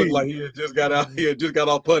how he looked like he had just got out. He had just got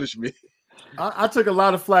off punishment. I took a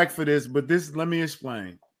lot of flack for this, but let me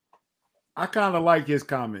explain. I kind of like his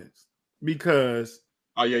comments because.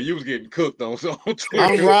 Oh yeah, you was getting cooked on. So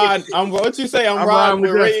I'm riding. What you say? I'm riding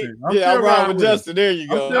with Justin. I'm riding with Justin. There you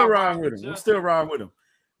go. I'm still riding with him.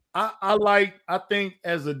 I think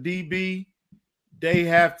as a DB, they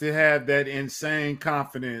have to have that insane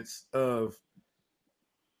confidence of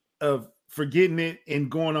forgetting it and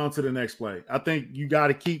going on to the next play. I think you got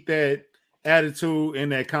to keep that attitude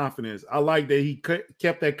and that confidence. I like that he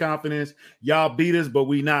kept that confidence. Y'all beat us, but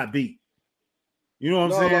we not beat. You know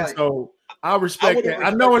what I'm saying? So I respect that. I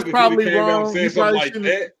know it's probably wrong. He something like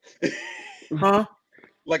that. Huh?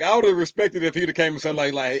 Like I would have respected if he'd have came and said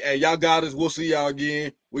like, hey, y'all got us. We'll see y'all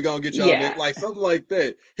again. We're gonna get y'all next. Like something like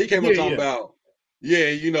that. He came up talking about,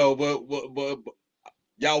 but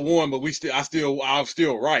y'all won, but I'm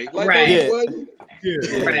still right. Like right.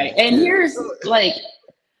 Right. And here's like,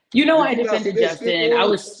 I defended Justin. I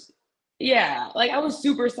was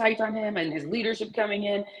super psyched on him and his leadership coming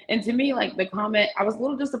in. And to me, like the comment, I was a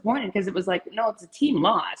little disappointed because it was like, no, it's a team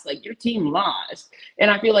loss. Like your team lost.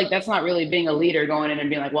 And I feel like that's not really being a leader going in and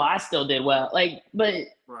being like, well, I still did well. Like, but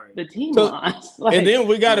the team lost. Like, and then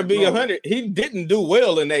we got to be 100. He didn't do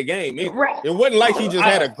well in that game either. Right. It wasn't like he just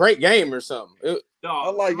had a great game or something.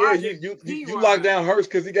 I'm like, you locked down Hurts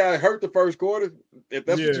because he got hurt the first quarter. If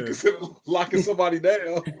that's what you consider locking somebody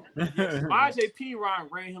down. Samaje Perine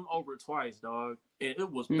ran him over twice, dog. And it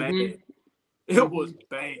was bad. It was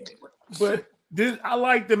bad. But I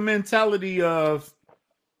like the mentality of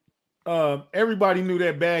everybody knew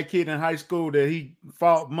that bad kid in high school that he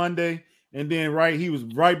fought Monday, and then he was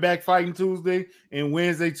right back fighting Tuesday, and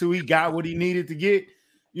Wednesday too, he got what he needed to get.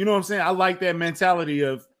 You know what I'm saying? I like that mentality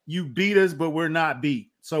of you beat us, but we're not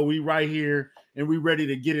beat. So we right here and we ready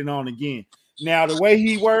to get it on again. Now, the way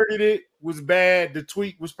he worded it was bad. The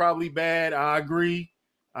tweet was probably bad. I agree.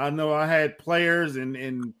 I know I had players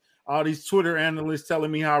and all these Twitter analysts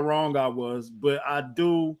telling me how wrong I was, but I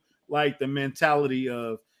do like the mentality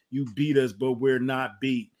of you beat us, but we're not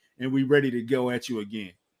beat, and we ready to go at you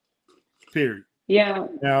again. Period. Yeah.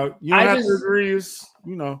 Now, you don't have to agree. Is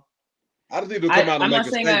I just need to come out and make a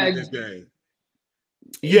statement in this game.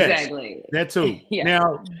 Yes, exactly. That too.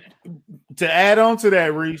 Now, to add on to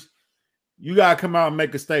that, Reese, you gotta come out and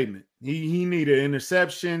make a statement. He need an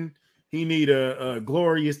interception. He need a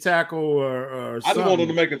glorious tackle or something. I just want him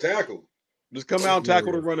to make a tackle. Just come out and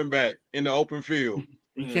tackle the running back in the open field.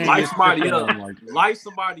 Light somebody up. Light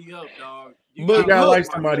somebody up, dog. You gotta light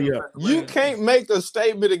somebody up. You can't make a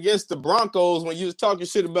statement against the Broncos when you was talking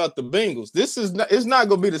shit about the Bengals. It's not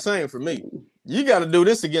gonna be the same for me. You got to do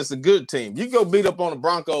this against a good team. You go beat up on the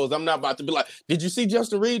Broncos. I'm not about to be like, did you see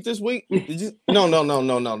Justin Reed this week?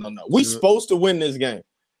 No. We supposed to win this game.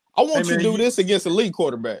 I want you to do this against elite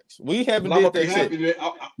quarterbacks. We haven't did that shit.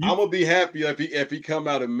 I'm gonna be happy if he come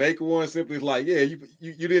out and make one. Simply like, you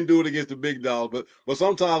didn't do it against the big dog, but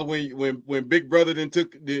sometimes when Big Brother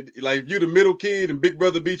like you the middle kid and Big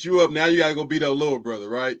Brother beat you up, now you gotta go beat up little brother,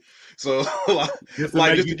 right? So just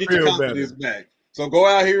to get your confidence back. So go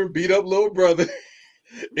out here and beat up little brother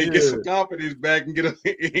and get some confidence back and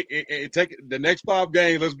and take the next 5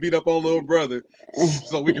 games. Let's beat up on little brother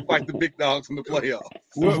so we can fight the big dogs in the playoffs.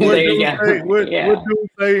 What do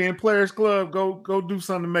say in Players Club? Go do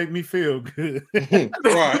something to make me feel good.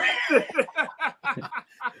 Right.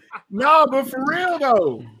 No, but for real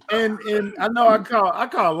though, and I know I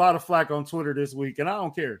caught a lot of flack on Twitter this week, and I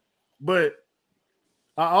don't care. But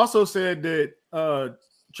I also said that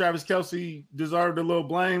Travis Kelce deserved a little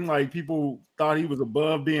blame. Like people thought he was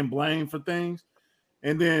above being blamed for things.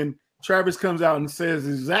 And then Travis comes out and says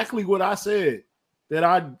exactly what I said, that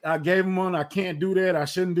I gave him one. I can't do that. I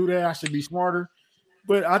shouldn't do that. I should be smarter.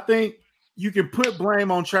 But I think you can put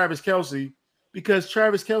blame on Travis Kelce because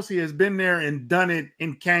Travis Kelce has been there and done it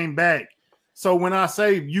and came back. So when I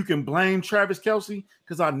say you can blame Travis Kelce,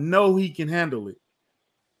 because I know he can handle it.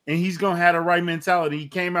 And he's going to have the right mentality. He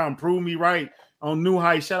came out and proved me right on New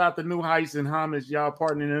Heights. Shout out to New Heights and Homage. Y'all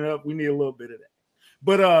partnering it up. We need a little bit of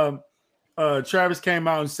that. But Travis came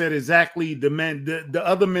out and said exactly the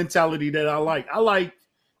other mentality that I like. I like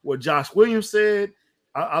what Josh Williams said.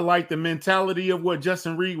 I like the mentality of what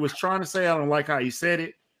Justin Reed was trying to say. I don't like how he said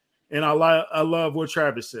it. And I love what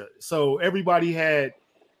Travis said. So everybody it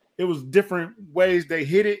was different ways they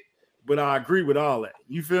hit it, but I agree with all that.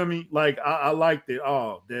 You feel me? Like I liked it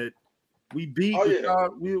all. That we beat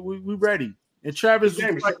we ready. And Travis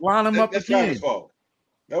was like, line him up again. Travis' fault.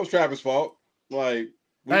 That was Travis' fault. Like,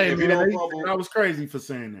 I was crazy for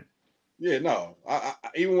saying that. Yeah, no. I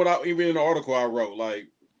even in the article I wrote, like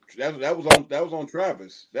that was on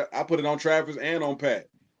Travis. I put it on Travis and on Pat.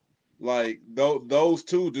 Like those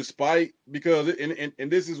two, despite because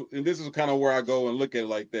this is kind of where I go and look at it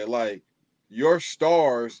like that. Like your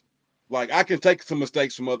stars, like I can take some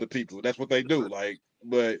mistakes from other people. That's what they do. Like,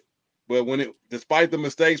 but when despite the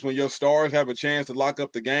mistakes, when your stars have a chance to lock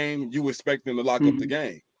up the game, you expect them to lock up the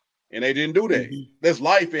game, and they didn't do that. That's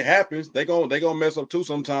life; it happens. They gonna mess up too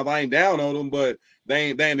sometimes. I ain't down on them, but they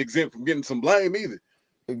ain't exempt from getting some blame either.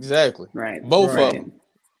 Exactly. Right. Both right. of them.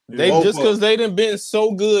 They just because they done been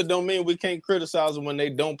so good don't mean we can't criticize them when they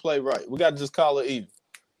don't play right. We got to just call it even.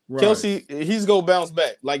 Right. Kelce, he's gonna bounce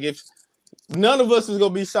back. Like if none of us is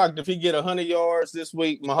gonna be shocked if he get 100 yards this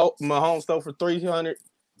week. Mahomes throw for 300.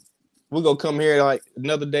 We're gonna come here like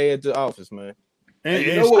another day at the office, man. And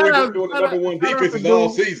you know what we're gonna do with the number one defense is all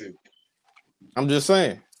season. I'm just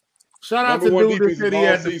saying. Shout out to dude that said he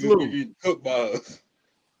had the flu. Cooked by us.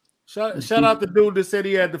 Shout out to dude that said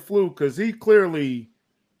he had the flu because he clearly.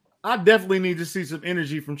 I definitely need to see some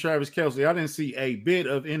energy from Travis Kelce. I didn't see a bit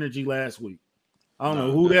of energy last week. I don't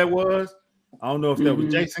know who that was. I don't know if that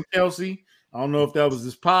was Jason Kelce. I don't know if that was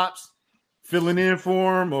his pops filling in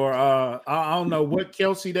for him, or I don't know what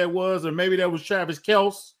Kelce that was, or maybe that was Travis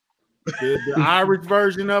Kelce, the Irish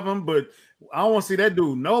version of him. But I don't want to see that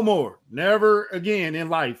dude no more. Never again in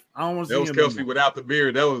life. I don't want to see him. That was Kelce without the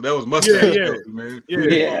beard. That was mustache Kelce, man.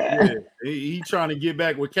 Yeah. He trying to get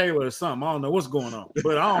back with Kayla or something. I don't know what's going on.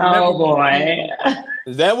 But I don't. Boy.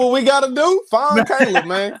 Is that what we got to do? Find Kayla,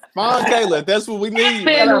 man. Find Kayla. That's what we need.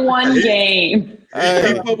 In one game.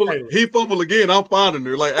 He fumbled again. I'm finding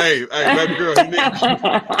her. Like, hey, baby girl, he needs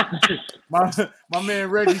my man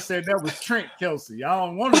Reggie said that was Trent Kelce. I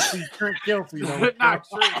don't want to see Trent Kelce. Not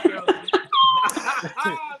Trent Kelce.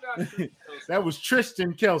 That was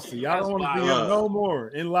Tristan Kelce. I don't want to be him no more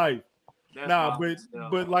in life.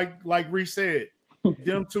 But like Reese said,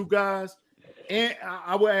 them two guys, and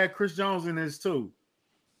I would add Chris Jones in this too.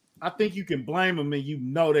 I think you can blame them, and you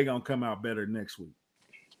know they're gonna come out better next week.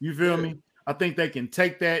 You feel me? I think they can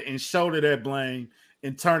take that and shoulder that blame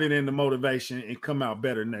and turn it into motivation and come out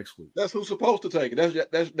better next week. That's who's supposed to take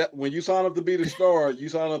it. That's when you sign up to be the star, you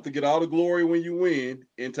sign up to get all the glory when you win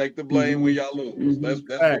and take the blame when y'all lose. That's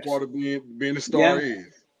what part of being the star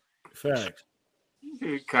is. Facts.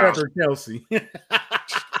 Trevor Kelce.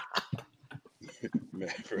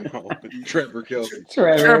 Trevor Kelce.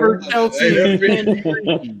 Trevor Kelce.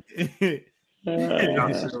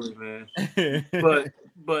 Absolutely, man.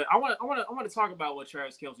 But I want to talk about what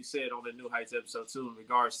Travis Kelce said on the New Heights episode too, in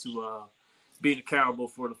regards to being accountable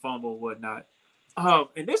for the fumble and whatnot.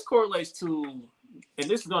 And this correlates to, and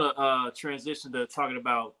this is gonna transition to talking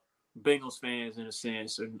about Bengals fans in a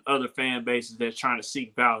sense, and other fan bases that's trying to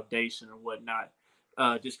seek validation or whatnot,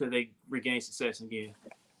 just because they regain success again.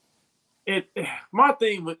 My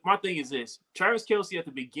thing is this: Travis Kelce at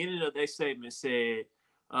the beginning of their statement said,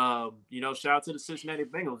 shout out to the Cincinnati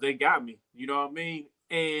Bengals, they got me. You know what I mean?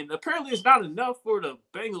 And apparently it's not enough for the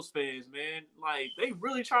Bengals fans, man. Like, they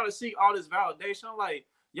really trying to seek all this validation. I'm like,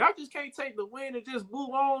 y'all just can't take the win and just move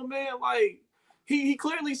on, man. Like, he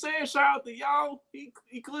clearly said shout out to y'all. He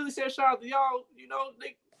clearly said shout out to y'all. You know,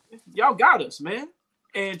 y'all got us, man.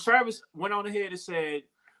 And Travis went on ahead and said,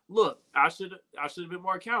 look, I should have been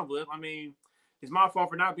more accountable. I mean, it's my fault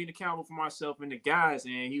for not being accountable for myself and the guys.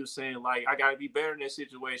 And he was saying, like, I got to be better in that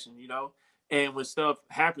situation, you know. And when stuff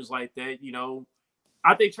happens like that, you know,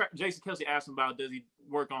 I think Jason Kelce asked him about, does he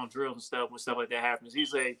work on drills and stuff when stuff like that happens.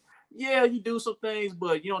 He's like, yeah, you do some things,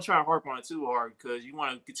 but you don't try to harp on it too hard because you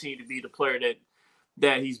want to continue to be the player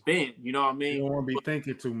that he's been. You know what I mean? You don't want to be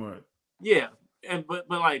thinking too much. Yeah. But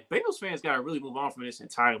like, Bengals fans got to really move on from this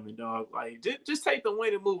entitlement, dog. Like, just take the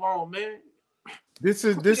win and move on, man. This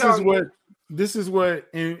is what,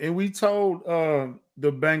 and we told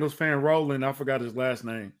the Bengals fan Roland, I forgot his last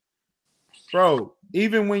name, bro.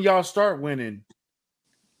 Even when y'all start winning,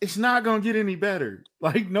 it's not gonna get any better.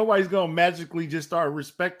 Like, nobody's gonna magically just start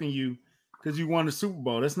respecting you because you won the Super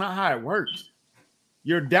Bowl. That's not how it works.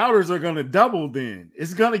 Your doubters are gonna double. Then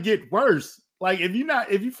it's gonna get worse. Like, if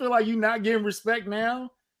you feel like you're not getting respect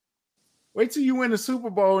now, wait till you win the Super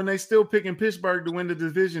Bowl and they still picking Pittsburgh to win the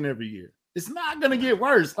division every year. It's not gonna get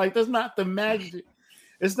worse. Like, that's not the magic.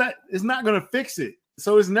 It's not gonna fix it.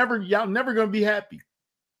 So y'all never gonna be happy.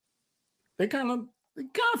 They kind of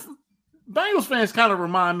Bengals fans kind of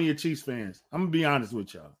remind me of Chiefs fans. I'm gonna be honest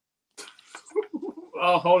with y'all.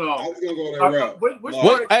 Oh, hold on. I was gonna go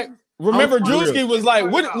that route. Remember, Drewski was like,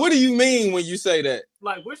 "What do you mean when you say that?"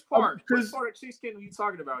 Like, which part of Chiefs skin are you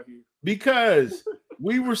talking about here? Because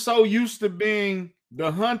we were so used to being the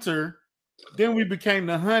hunter, then we became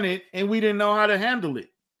the hunted, and we didn't know how to handle it.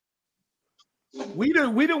 We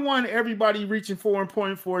the one everybody reaching for and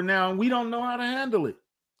pointing for now, and we don't know how to handle it.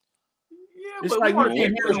 Yeah, it's but like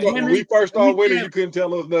when we first started winning, you couldn't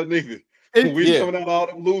tell us nothing either. When we coming out of all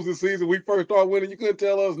the losing season, we first started winning, you couldn't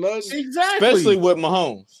tell us nothing. Exactly. Especially with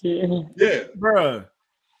Mahomes. Yeah. Bruh.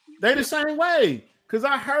 They the same way. Because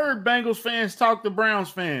I heard Bengals fans talk to Browns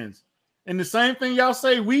fans. And the same thing y'all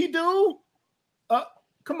say we do?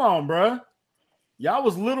 Come on, bruh. Y'all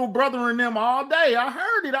was little brother in them all day. I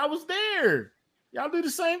heard it. I was there. Y'all do the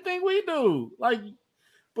same thing we do. Like,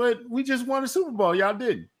 but we just won a Super Bowl. Y'all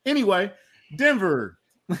didn't. Anyway, Denver.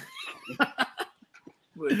 Yeah,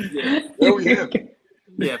 there we have it.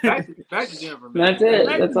 Yeah, back to Denver, man. That's it.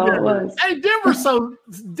 That's all it was. Hey,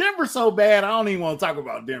 Denver's so bad. I don't even want to talk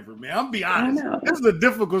about Denver, man. I'm be honest. This is a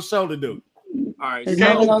difficult show to do. All right, there's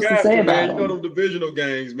nothing else to say about it. You know them divisional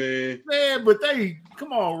games, man. Man, but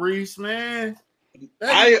come on, Reese, man.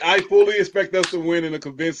 I fully expect us to win in a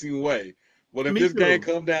convincing way. But if this game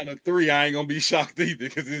come down to 3, I ain't gonna be shocked either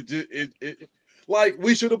because it like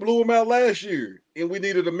we should have blew them out last year, and we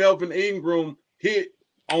needed a Melvin Ingram hit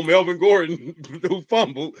on Melvin Gordon who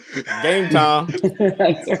fumbled. Game time.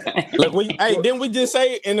 That's right. Look, didn't we just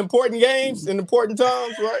say in important games, in important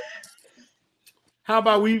times, right? How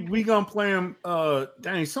about we gonna play him?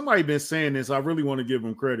 Dang, somebody been saying this. I really want to give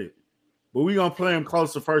him credit, but we gonna play him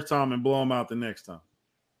close the first time and blow him out the next time.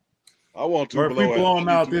 I want to. Or if we blow him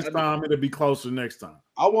out this time, it'll be closer next time.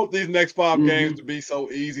 I want these next 5 games to be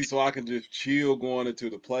so easy, so I can just chill going into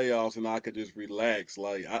the playoffs and I can just relax.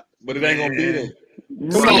 But it ain't gonna be there.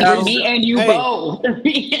 Me and you both.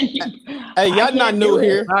 Hey, y'all not new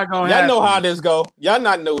here. Y'all know how this go. Y'all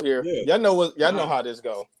not new here. Yeah. Y'all know how this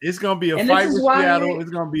go. It's gonna be a fight with Seattle.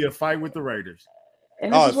 It's gonna be a fight with the Raiders.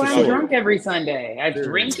 And this is why I'm drunk every Sunday. I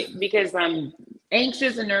drink because I'm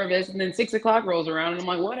anxious and nervous, and then 6 o'clock rolls around, and I'm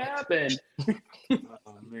like, "What happened?"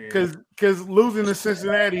 Because losing to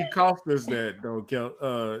Cincinnati cost us that, though,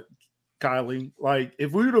 Kylie. Like,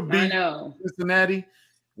 if we would have beat Cincinnati,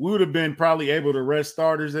 we would have been probably able to rest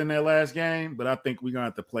starters in that last game. But I think we're gonna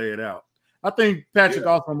have to play it out. I think Patrick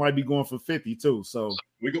also might be going for 50 too. So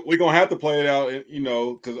we're gonna have to play it out,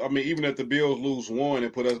 because I mean, even if the Bills lose 1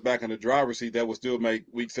 and put us back in the driver's seat, that would still make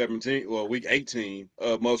week 17 or week 18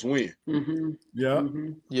 must win. Mm-hmm. Yeah,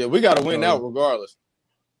 yeah, we got to win out regardless.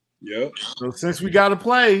 Yeah. So since we got to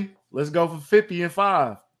play, let's go for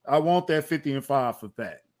 50-5. I want that 50-5 for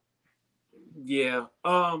Pat. Yeah.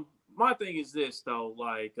 My thing is this though.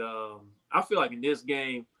 Like, I feel like in this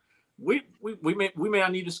game, we may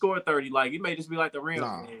not need to score 30. Like, it may just be like the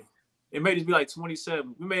Rams game. It may just be like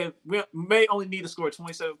 27. We may only need to score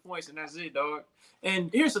 27 points, and that's it, dog.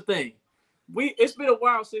 And here's the thing. It's been a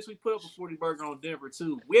while since we put up a 40 burger on Denver,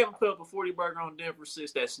 too. We haven't put up a 40 burger on Denver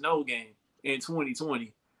since that snow game in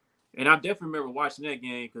 2020. And I definitely remember watching that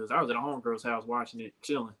game because I was at a homegirl's house watching it,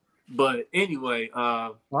 chilling. But anyway.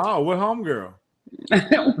 What homegirl? I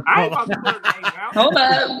ain't about to put her name out. Hold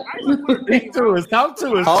up. Talk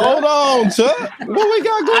to us. Hold on, Chuck. What we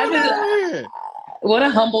got going on here? What a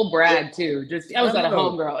humble brag, too. I was at a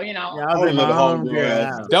homegirl, Yeah, I was at a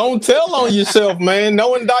homegirl. Don't tell on yourself, man.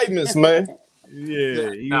 No indictments, man.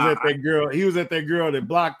 Yeah, he was at that girl. He was at that girl that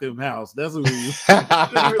blocked him house. That's what he was.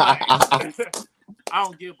 I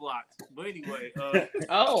don't get blocked. But anyway.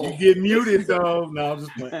 You get muted, though. No, I'm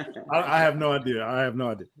just playing. I have no idea.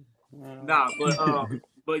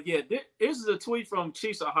 But yeah, this is a tweet from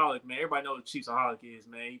Chiefsaholic, man. Everybody knows what Chiefsaholic is,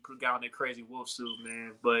 man. He got on that crazy wolf suit,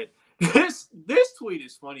 man. But this tweet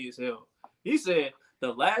is funny as hell. He said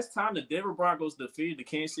the last time the Denver Broncos defeated the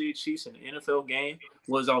Kansas City Chiefs in an NFL game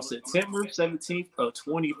was on September 17th of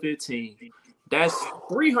 2015. That's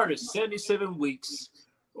 377 weeks,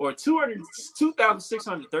 or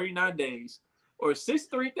 2,639 days, or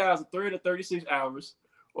 63,336 hours,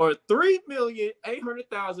 or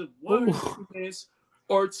 3,800,100 minutes,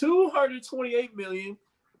 or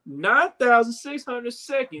 228,009,600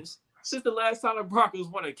 seconds since the last time the Broncos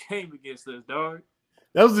won a game against us, dog.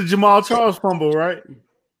 That was the Jamal Charles fumble, right?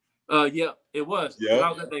 Yeah, it was. Yeah, I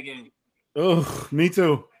was at that game. Oh, me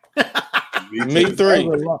too. Me three.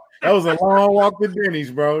 That was a long walk to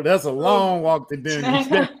Denny's, bro. That's a long walk to Denny's.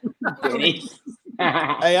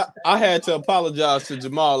 Hey, I had to apologize to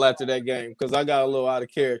Jamal after that game because I got a little out of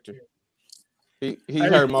character. He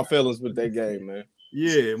hurt my feelings with that game, man.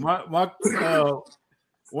 Yeah, my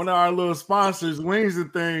one of our little sponsors, Wings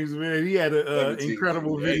and Things, man, he had an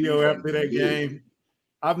incredible video after that game.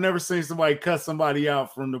 I've never seen somebody cut somebody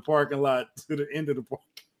out from the parking lot to the end of the park.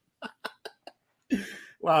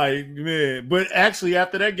 Like, man. But actually,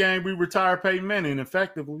 after that game, we retired Peyton Manning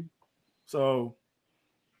effectively. So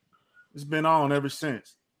it's been on ever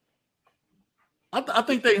since. I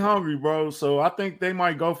think they hungry, bro. So I think they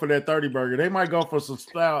might go for that 30 burger. They might go for some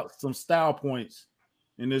style points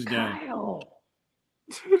in this game. Kyle.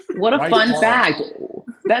 What a fun fact.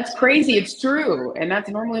 That's crazy. It's true. And that's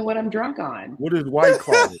normally what I'm drunk on. What is White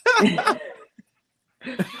Claw?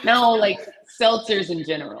 No, like seltzers in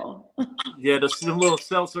general. Yeah, the little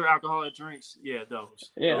seltzer alcoholic drinks. Yeah,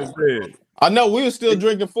 those. Yeah. I know we were still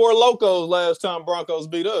drinking Four Locos last time Broncos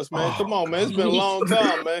beat us, man. Come on, man. It's been a long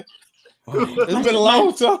time, man. It's been a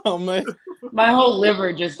long time, man. My whole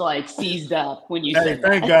liver just like seized up when you said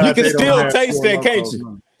thank that. God You can they don't still have taste Four that, can't Locos, you?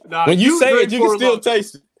 man. Nah, When you say it, drink you can Four still Locos.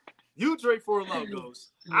 taste it. You drink Four Locos.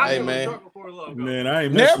 I Hey, never man. drunk a Four Locos. Man, I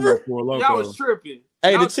ain't messing Never? with Four Y'all was Locos. tripping.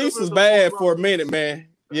 Hey, Y'all the Chiefs tripping was with the bad Four for a Locos. minute, man.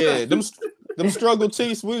 Yeah, them struggle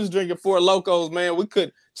Chiefs. We was drinking Four Locos, man.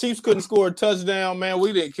 Chiefs couldn't score a touchdown, man.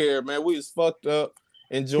 We didn't care, man. We was fucked up,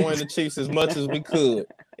 enjoying the Chiefs as much as we could.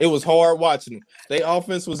 It was hard watching them. Their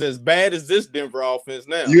offense was as bad as this Denver offense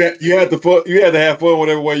now. You had to have fun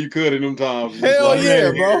whatever way you could in them times. Hell Like,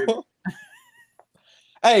 yeah, bro.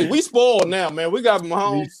 Hey, we spoiled now, man. We got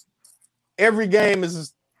Mahomes. Every game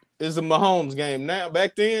is a Mahomes game now.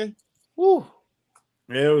 Back then, whew.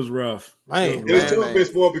 Yeah, it was rough. Man, it's tough man. in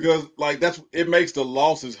sport because like it makes the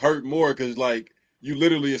losses hurt more because like you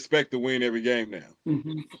literally expect to win every game now.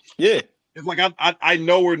 Mm-hmm. Yeah. It's like I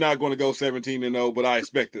know we're not going to go 17-0, but I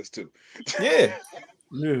expect us to. Yeah.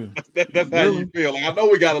 Yeah. That's how you feel. Like I know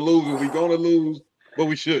we got to lose and we're going to lose, but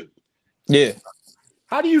we should. Yeah.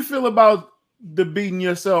 How do you feel about the beating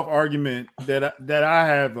yourself argument that I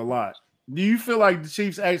have a lot? Do you feel like the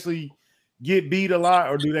Chiefs actually get beat a lot,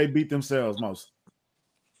 or do they beat themselves most?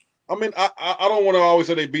 I mean, I don't want to always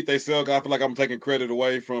say they beat themselves. I feel like I'm taking credit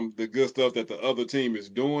away from the good stuff that the other team is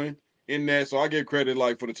doing in that. So I give credit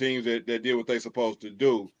like for the teams that did what they're supposed to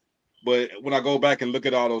do. But when I go back and look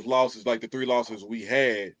at all those losses, like the 3 losses we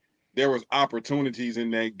had, there was opportunities in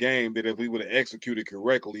that game that if we would have executed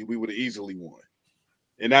correctly, we would have easily won.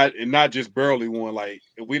 And not just barely won. Like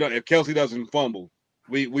if Kelsey doesn't fumble,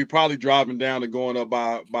 we probably driving down and going up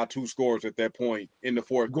by 2 scores at that point in the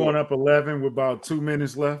fourth Going quarter. up 11 with about 2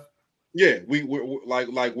 minutes left. Yeah,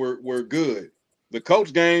 we're good. The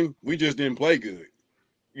coach game, we just didn't play good.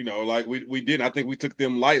 You know, like we didn't. I think we took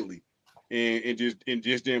them lightly, and just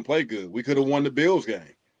didn't play good. We could have won the Bills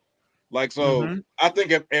game. Like so, I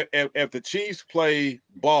think if the Chiefs play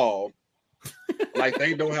ball like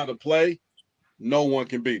they know how to play, no one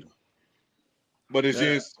can beat them. But it's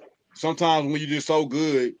just sometimes when you're just so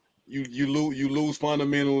good, you lose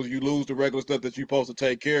fundamentals, you lose the regular stuff that you're supposed to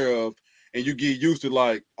take care of, and you get used to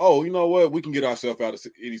like, oh, you know what, we can get ourselves out of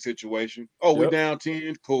any situation. Oh, we down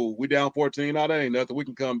 10, cool. We down 14, that ain't nothing. We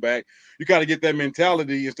can come back. You got to get that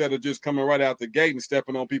mentality instead of just coming right out the gate and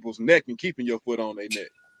stepping on people's neck and keeping your foot on their neck.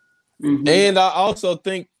 Mm-hmm. And I also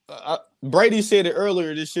think Brady said it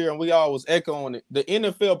earlier this year, and we all was echoing it. The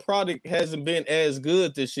NFL product hasn't been as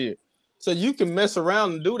good this year. So you can mess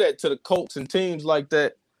around and do that to the Colts and teams like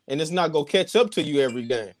that, and it's not going to catch up to you every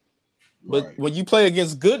game. But when you play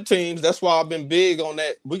against good teams, that's why I've been big on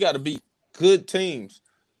that. We got to beat good teams.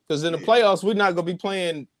 Because in the playoffs, we're not going to be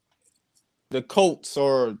playing the Colts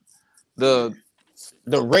or the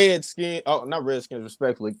Redskins. Oh, not Redskins,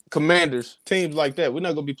 respectfully. Commanders, teams like that. We're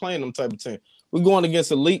not going to be playing them type of team. We're going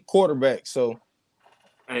against elite quarterbacks. So,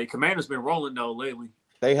 hey, Commanders been rolling, though, lately.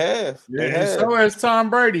 They have. Yeah, they have. So has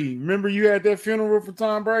Tom Brady. Remember you had that funeral for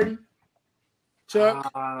Tom Brady?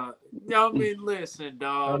 Chuck? I mean, listen,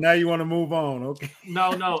 dog. Oh, now you want to move on, okay?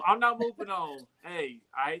 No, I'm not moving on. Hey,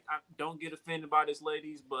 I don't get offended by this,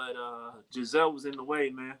 ladies, but Giselle was in the way,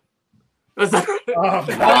 man.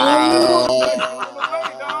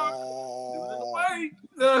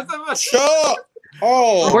 Chuck!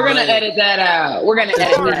 Oh, we're gonna edit that out. We're gonna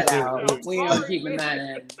edit that out. We ain't keeping that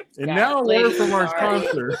in. And now a word from our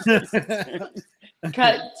sponsor.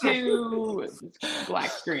 Cut to black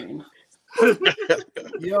screen.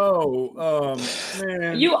 Yo,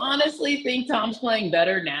 man. You honestly think Tom's playing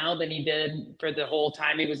better now than he did for the whole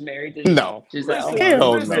time he was married to Giselle?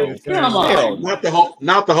 Hell no. Come on. Not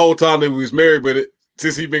the whole time that he was married, but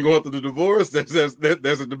since he's been going through the divorce, there's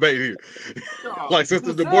a debate here. Like since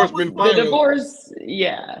the divorce been final. The divorce,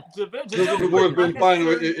 yeah. Since the divorce been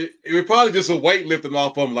final, it was probably just a weight lifting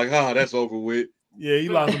off of him. Like, that's over with. Yeah, he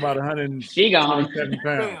lost about 127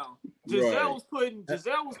 pounds. Giselle was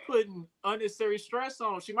putting unnecessary stress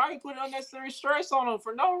on him. She might have put unnecessary stress on him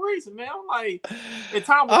for no reason, man. I'm like, and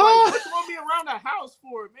Tom was like, what you want me around the house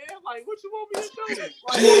for, man? Like, what you want me to do? Like,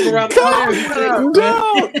 she want him around the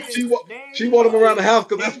house. She want him around the house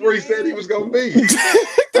because that's where he said he was gonna be.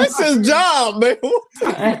 That's his job, man.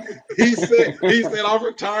 He said I'm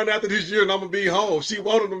retiring after this year and I'm gonna be home. She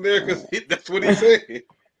wanted him there because that's what he said.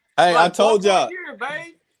 Hey, I told y'all.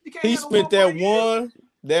 He spent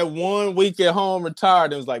that one week at home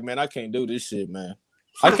retired and was like, man, I can't do this shit, man.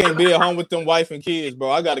 I can't be at home with them wife and kids,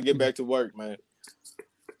 bro. I got to get back to work, man.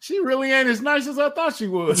 She really ain't as nice as I thought she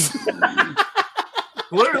was.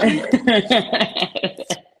 Literally.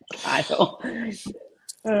 I don't.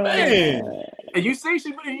 Man. And you see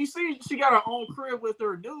she got her own crib with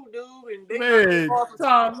her dude, and they man, got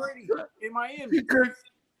Tom Brady in Miami.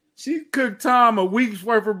 She cooked Tom a week's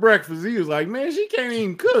worth of breakfast. He was like, man, she can't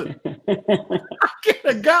even cook. I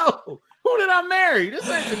gotta go. Who did I marry? This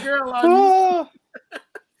ain't the girl I knew.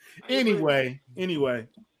 Anyway.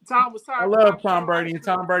 Tom was tired. I love Tom Brady. And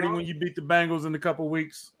Tom Brady, when you beat the Bengals in a couple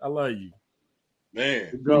weeks, I love you.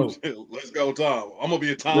 Man, go. Let's go, Tom. I'm gonna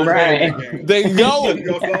be a Tom Right. fan. They go. Let's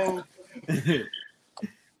go, Tom.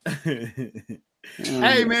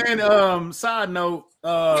 Hey man, side note,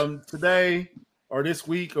 today or this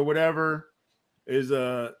week or whatever is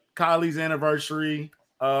Kylie's anniversary.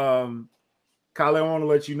 Kylie, I want to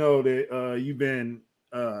let you know that you've been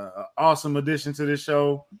an awesome addition to this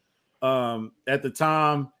show. At the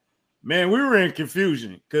time, man, we were in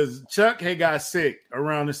confusion because Chuck had got sick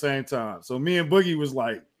around the same time. So me and Boogie was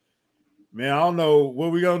like, man, I don't know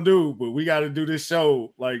what we gonna do, but we got to do this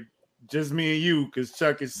show like just me and you because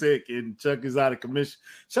Chuck is sick and Chuck is out of commission.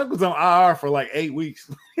 Chuck was on IR for like 8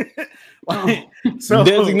 weeks. So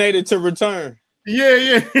designated to return.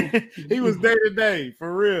 Yeah. He was day to day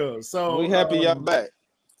for real. So we happy y'all back.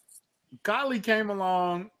 Kylie came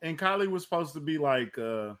along and Kylie was supposed to be like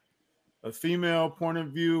a female point of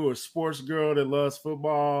view, a sports girl that loves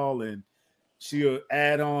football, and she'll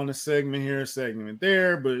add on a segment here, a segment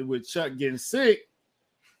there. But with Chuck getting sick,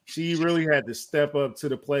 she really had to step up to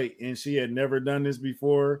the plate, and she had never done this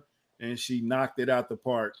before, and she knocked it out the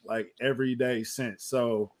park like every day since.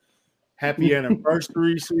 So happy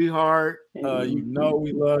anniversary, sweetheart. You know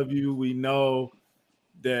we love you. We know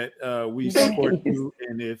that we support you.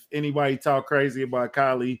 And if anybody talk crazy about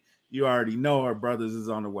Kylie, you already know our brothers is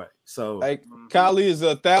on the way. So hey, Kylie is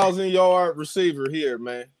a 1,000-yard receiver here,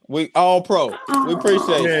 man. We all pro. We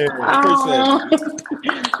appreciate it.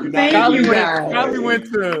 Kylie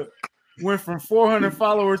went from 400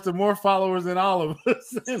 followers to more followers than all of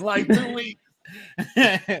us in like 2 weeks.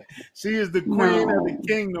 She is the queen of the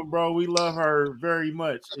kingdom, bro. We love her very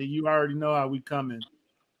much, and you already know how we coming.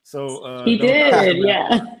 So he did,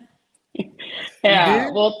 yeah. Yeah.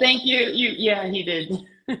 Did? Well, thank you. He did.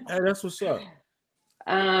 Hey, that's what's up.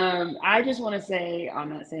 I just want to say on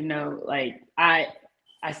that same note, like I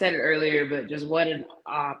said it earlier, but just what an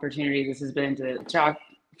opportunity this has been to talk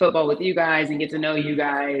football with you guys and get to know you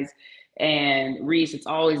guys. And Reese, it's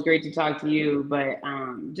always great to talk to you. But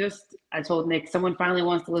I told Nick, someone finally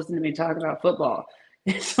wants to listen to me talk about football.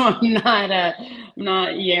 So I'm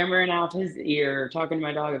not yammering out his ear or talking to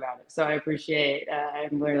my dog about it. So I appreciate.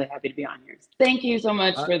 I'm really happy to be on here. Thank you so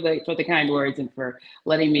much for the kind words and for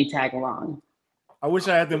letting me tag along. I wish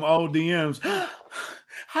I had them old DMs.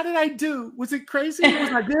 How did I do? Was it crazy? Was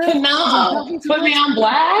I good? No, put me on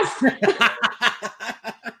blast.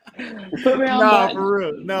 Put me on blast. For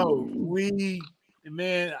real. No, we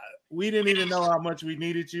didn't even know how much we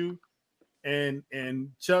needed you, and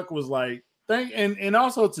Chuck was like, and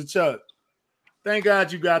also to Chuck, thank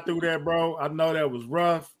God you got through that, bro. I know that was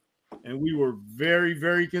rough, and we were very,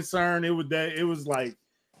 very concerned. It was like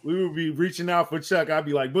we would be reaching out for Chuck. I'd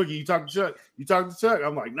be like, Boogie, you talk to Chuck? You talk to Chuck?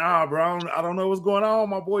 I'm like, nah, bro. I don't know what's going on.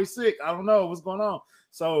 My boy's sick. I don't know what's going on.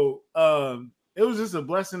 So it was just a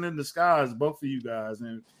blessing in disguise, both of you guys,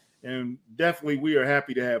 and definitely we are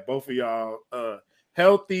happy to have both of y'all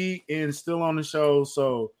healthy and still on the show.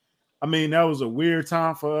 So. I mean, that was a weird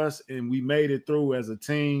time for us, and we made it through as a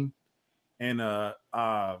team. And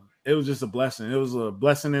it was just a blessing. It was a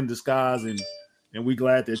blessing in disguise, and we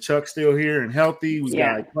glad that Chuck's still here and healthy. We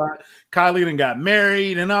got Kylie and got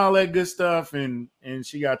married and all that good stuff, and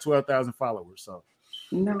she got 12,000 followers. So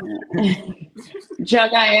no,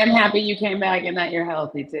 Chuck, I am happy you came back and that you're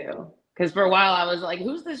healthy too. Because for a while I was like,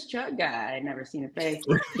 who's this Chuck guy? I'd never seen a face.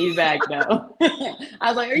 He's back though. I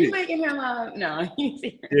was like, are you making him up? No, he's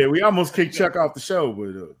here. Yeah, we almost kicked Chuck off the show, but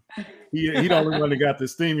he the only one that got the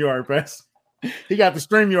StreamYard pass. He got the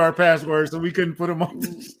StreamYard password, so we couldn't put him on.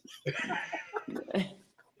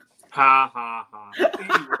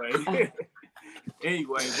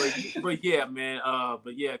 Anyway, but yeah, man.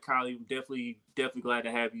 But yeah, Kylie, I'm definitely glad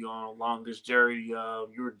to have you on along this journey.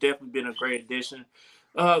 You've definitely been a great addition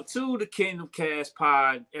to the Kingdom Cast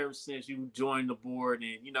Pod ever since you joined the board,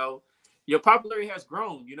 and your popularity has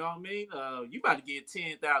grown. You know what I mean? You about to get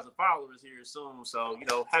 10,000 followers here soon, so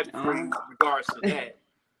happy for you in regards to that.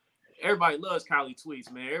 Everybody loves Kylie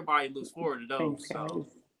tweets, man. Everybody looks forward to those. So.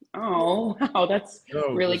 Oh, that's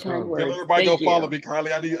really kind words. Tell everybody go follow me,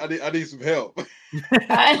 Kylie. I need some help.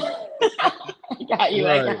 I got you.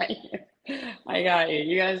 Right. I got you.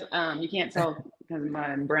 You guys, you can't tell because of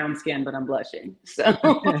my brown skin, but I'm blushing. So.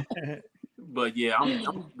 But yeah, I'm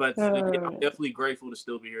definitely grateful to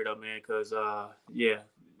still be here, though, man. Because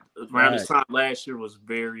around this time last year was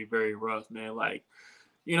very, very rough, man. Like,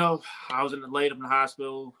 I was laid up in the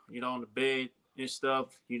hospital, on the bed, and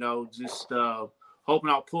stuff. You know, just hoping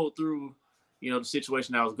I'll pull through. You know, the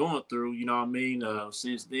situation I was going through. You know what I mean?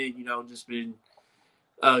 Since then, you know, just been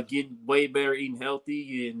getting way better, eating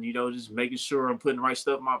healthy, and you know, just making sure I'm putting the right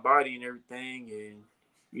stuff in my body and everything, and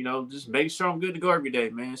you know, just making sure I'm good to go every day,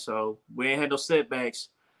 man. So we ain't had no setbacks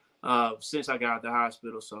since I got out the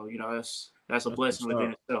hospital. So you know, that's a blessing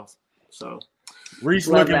within itself. So Reese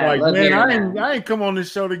Love looking that. like, Love man, hearing that. I ain't come on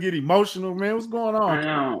this show to get emotional, man. What's going I on?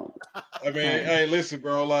 know. I mean, hey, listen,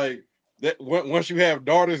 bro. Like that. Once you have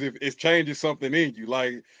daughters, it changes something in you.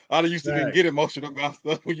 Like I used to didn't Right. get emotional about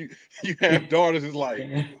stuff. When you have daughters, it's like,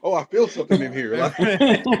 oh, I feel something in here.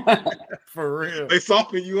 Like For real. they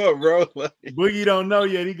soften you up, bro. Like, Boogie don't know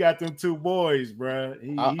yet. He got them 2 boys, bro.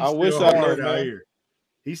 I He's wish still I hard knew, out man. here.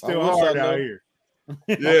 He's I still wish hard I out knew. here.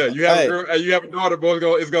 yeah, you have Hey. a girl, you have a daughter, boy.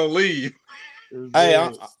 It's gonna leave. Hey,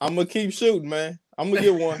 I'm gonna keep shooting, man. I'm gonna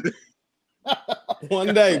get one.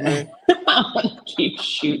 One day, man. Keep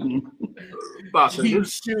shooting. about to Keep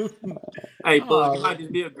shooting. hey, Bug, you Oh, might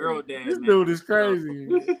just be a girl dad. this man. dude is crazy.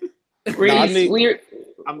 Reese, I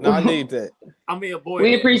need that. I mean, a boy.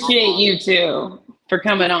 we appreciate you too for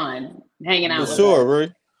coming on, hanging out For with sure, us.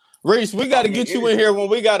 Reese. Reese, we got to get you in here when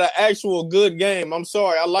we got an actual good game. I'm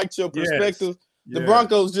sorry, I liked your perspective. Yes. The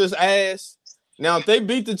Broncos just ass. Now, if they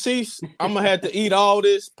beat the Chiefs, I'm gonna have to eat all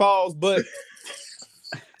this pause, but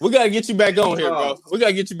we gotta get you back on here, bro. We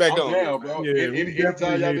gotta get you back on. Down, bro. Yeah,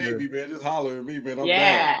 Anytime y'all need me, man, just holler at me, man. I'm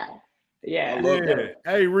down. Yeah. I love that.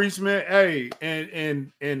 Hey, Reese, man. Hey,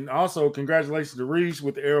 and also congratulations to Reese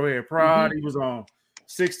with the Arrowhead Pride. He was on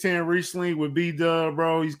 610 recently with B-Dub,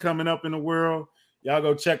 bro. He's coming up in the world. Y'all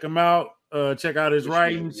go check him out. Check out his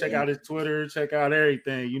writings, check out his Twitter, check out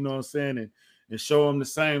everything. You know what I'm saying? And show him the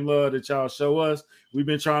same love that y'all show us. We've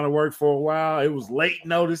been trying to work for a while. It was late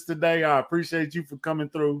notice today. I appreciate you for coming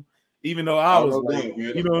through, even though I was late.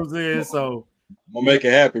 You know what I'm saying? So I'm gonna make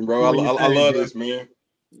it happen, bro. I love bro. this, man.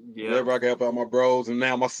 Yeah. Whenever I can help out my bros and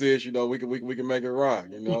now my sis, you know, we can make it rock,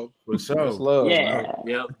 you know. For sure. That's love, man.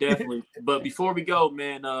 Yeah, definitely. But before we go,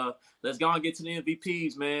 man, let's go and get to the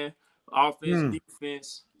MVPs, man. Offense,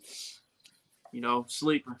 defense, you know,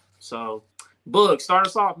 sleeper. So, Bug, start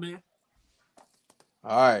us off, man.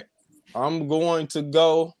 All right. I'm going to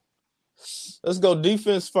go. Let's go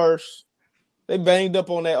defense first. They banged up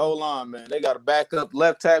on that O-line, man. They got to back up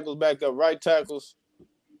left tackles, back up right tackles.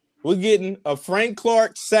 We're getting a Frank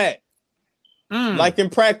Clark sack, like in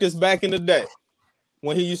practice back in the day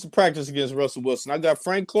when he used to practice against Russell Wilson. I got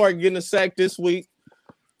Frank Clark getting a sack this week.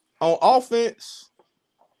 On offense,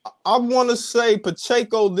 I want to say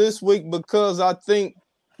Pacheco this week because I think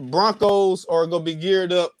Broncos are going to be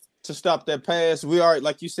geared up to stop that pass. We are,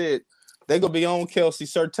 like you said, they're going to be on Kelsey.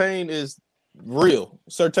 Surtain is real.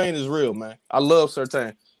 Surtain is real, man. I love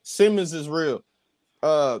Surtain. Simmons is real.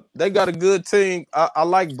 They got a good team. I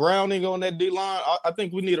like Browning on that D-line. I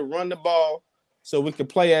think we need to run the ball so we can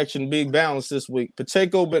play action big balance this week.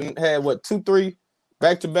 Pacheco had, 2-3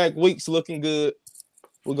 back-to-back weeks looking good.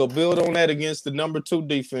 We're going to build on that against the number 2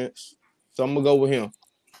 defense. So I'm going to go with him.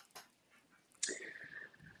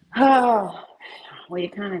 Oh, well, you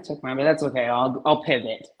kind of took mine, but that's okay. I'll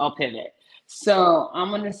pivot. So I'm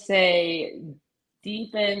going to say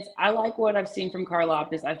defense. I like what I've seen from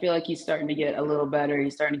Karlaftis. I feel like he's starting to get a little better.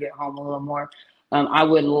 He's starting to get home a little more. I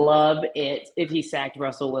would love it if he sacked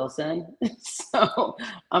Russell Wilson. So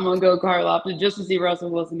I'm going to go Karlaftis just to see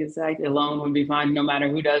Russell Wilson get sacked alone would be fine no matter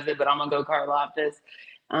who does it, but I'm going to go Karlaftis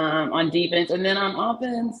on defense. And then on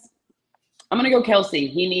offense, I'm going to go Kelsey.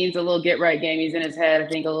 He needs a little get-right game. He's in his head, I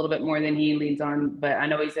think, a little bit more than he leans on. But I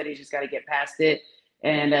know he said he's just got to get past it.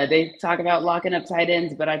 And they talk about locking up tight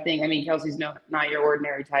ends. But Kelsey's not your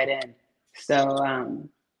ordinary tight end. So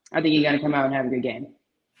I think you got to come out and have a good game.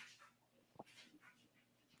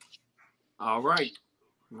 All right.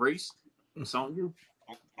 Reese, it's on you.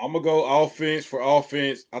 I'm going to go offense for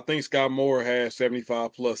offense. I think Scott Moore has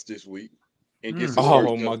 75+ this week. And gets his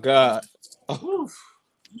Oh, my God.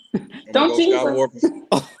 Don't tease Scott Moore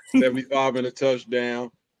us. 75 and a touchdown.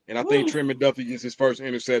 And I think Tremont Duffy gets his first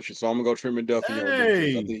interception. So I'm going to go Tremont Duffy on defense.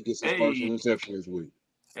 I think he gets his first interception this week.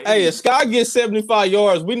 Hey, if Scott gets 75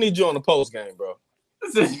 yards, we need you on the post game, bro.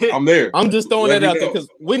 I'm there. I'm just throwing that out there because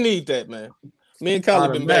we need that, man. Me and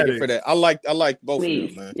Kylie been begging for that. I like both of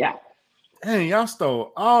them, man. Yeah. Dang, y'all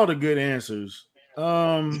stole all the good answers.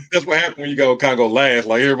 That's what happened when you kind of go last.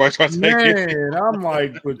 Like everybody tries to take it. Man, I'm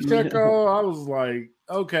like Pacheco. I was like,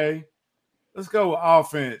 okay, let's go with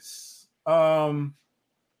offense.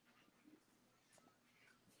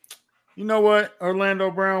 You know what, Orlando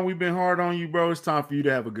Brown, we've been hard on you, bro. It's time for you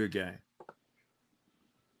to have a good game.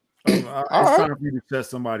 It's time for you to shut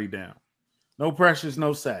somebody down. No pressures,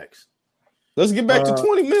 no sacks. Let's get back to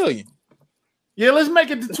 20 million. Yeah, let's make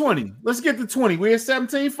it to 20. Let's get to 20. We're at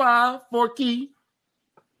 17.5 for Key.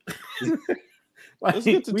 Let's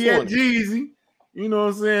get to we 20. Had Jeezy. You know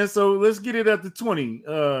what I'm saying? So let's get it up to 20.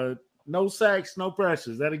 No sacks, no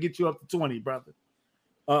pressures. That'll get you up to 20, brother.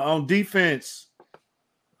 On defense,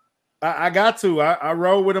 I got to. I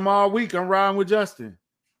rode with him all week. I'm riding with Justin.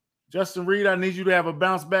 Justin Reed, I need you to have a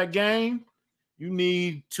bounce back game. You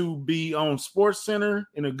need to be on Sports Center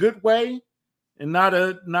in a good way and not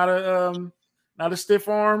a stiff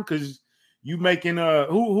arm, because you making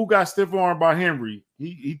who got stiff arm by Henry.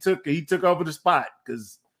 He took over the spot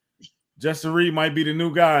because Justin Reed might be the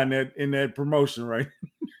new guy in that promotion, right?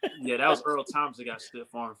 Yeah, that was Earl Thomas that got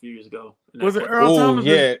stiff arm a few years ago. Was it Earl Thomas?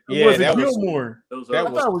 Yeah, was it Gilmore? I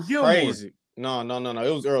thought it was Gilmore. Crazy. No.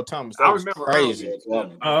 It was Earl Thomas. I remember crazy.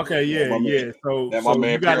 Earl. Oh, okay, yeah. So my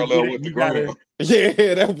man you gotta parallel get with it. You the gotta. ground.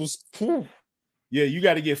 Yeah, that was. Yeah, you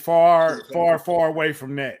got to get far away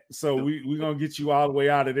from that. So we're gonna get you all the way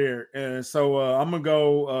out of there. And so I'm gonna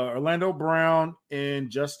go Orlando Brown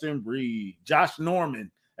and Justin Reed, Josh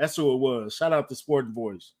Norman. That's who it was. Shout out to Sporting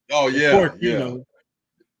Voice. Oh yeah, You know.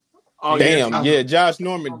 Oh damn, yeah. Josh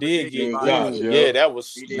Norman did get Josh, yeah, that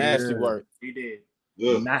was nasty Yeah. work. He did.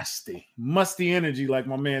 Yeah. Nasty, musty energy, like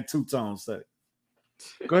my man Two Tone said.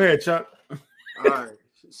 Go ahead, Chuck. All right.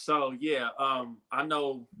 So yeah, I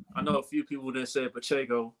know a few people that said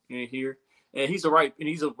Pacheco in here, and he's a right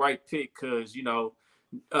pick because the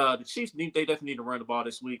Chiefs they definitely need to run the ball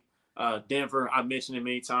this week. Denver, I mentioned it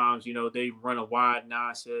many times. They run a wide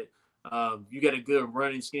nine set. You got a good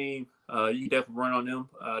running scheme. You can definitely run on them.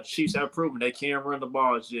 The Chiefs have proven they can run the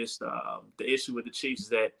ball. It's just the issue with the Chiefs is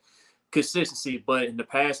that consistency. But in the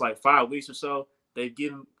past 5 weeks or so, they've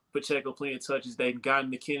given Pacheco plenty of touches. They've gotten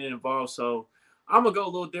McKinnon involved. So I'm gonna go a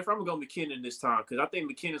little different. I'm gonna go McKinnon this time because I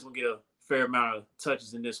think McKinnon's gonna get a fair amount of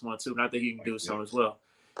touches in this one too, and I think he can do some as well.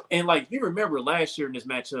 And you remember last year in this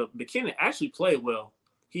matchup, McKinnon actually played well.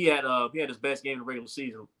 He had his best game in the regular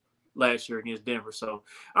season last year against Denver. So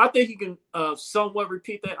I think he can somewhat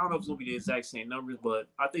repeat that. I don't know if it's gonna be the exact same numbers, but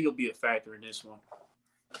I think he'll be a factor in this one.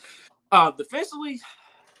 Defensively,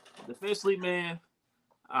 man.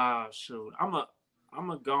 Shoot, I'm gonna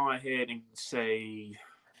go ahead and say.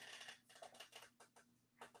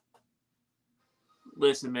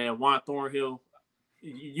 Listen, man, Juan Thornhill,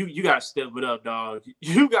 you got to step it up, dog.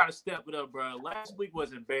 You got to step it up, bro. Last week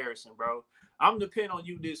was embarrassing, bro. I'm depending on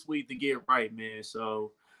you this week to get right, man.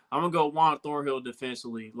 So I'm going to go Juan Thornhill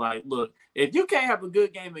defensively. Look, if you can't have a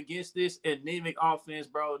good game against this anemic offense,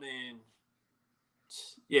 bro, then,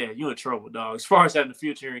 yeah, you're in trouble, dog, as far as having the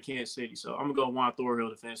future here in Kansas City. So I'm going to go Juan Thornhill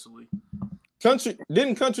defensively.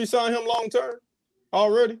 Didn't Country sign him long term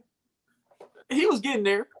already? He was getting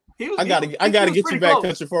there. I gotta get you back, close.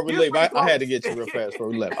 Country, before we leave. I had to get you real fast before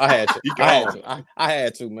we left. I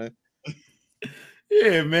had to, man.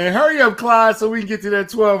 Yeah, man. Hurry up, Clyde, so we can get to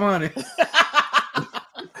that 1,200.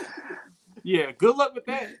 Yeah, good luck with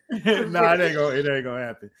that. Nah, it ain't gonna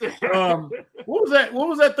happen. What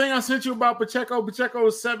was that thing I sent you about Pacheco? Pacheco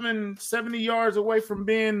was 70 yards away from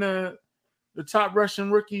being the top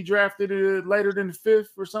Russian rookie drafted later than the 5th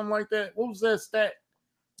or something like that. What was that stat?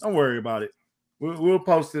 Don't worry about it. We'll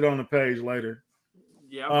post it on the page later.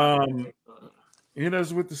 Yeah. Hit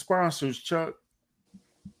us with the sponsors, Chuck.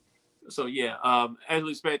 So yeah, as we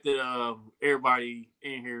expected, everybody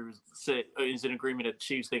in here is in agreement that the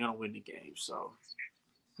Chiefs they're gonna win the game. So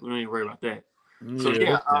we don't even worry about that. Let's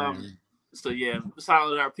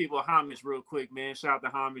highlight our people. Homage, real quick, man. Shout out to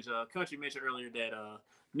Homage. Country mentioned earlier that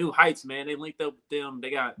New Heights, man. They linked up with them. They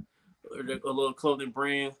got a little clothing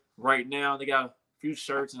brand right now. They got a few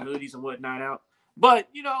shirts and hoodies and whatnot out. But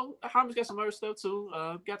Homage got some other stuff too.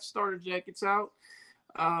 Got the starter jackets out.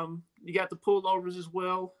 You got the pullovers as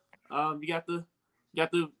well. You got the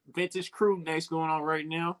vintage crew necks going on right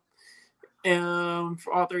now.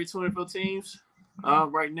 For all 32 NFL teams,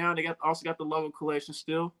 right now they also got the logo collection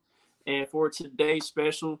still. And for today's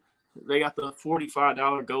special, they got the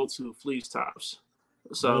 $45 go-to fleece tops.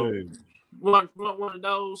 So one of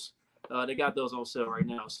those, they got those on sale right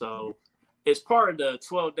now. So it's part of the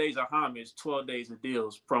 12 days of homage, 12 days of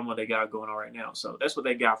deals promo they got going on right now. So that's what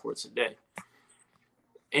they got for today.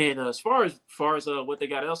 And as far as what they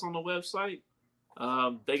got else on the website,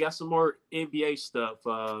 they got some more NBA stuff.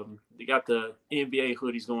 They got the NBA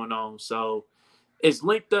hoodies going on. So it's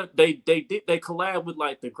linked up. They collab with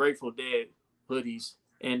the Grateful Dead hoodies,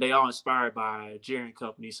 and they all inspired by Jerry and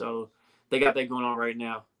Company. So they got that going on right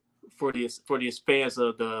now for the fans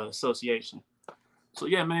of the association. So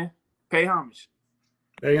yeah, man. Pay homage.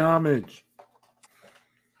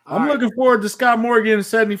 I'm looking forward to Scott Moore getting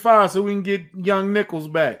 75 so we can get young Nichols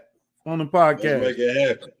back. on the Let's podcast make it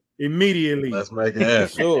happen. immediately. Let's make it happen.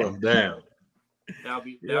 Sure. I'm down. That'll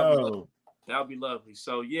be Yo. that'll be lovely.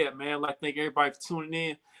 So yeah, man, I'd like to thank everybody for tuning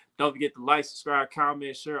in. Don't forget to like, subscribe,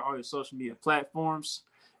 comment, share all your social media platforms.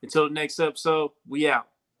 Until the next episode, we out.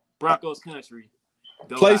 Broncos country.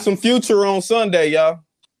 Go Play out. some Future on Sunday, y'all.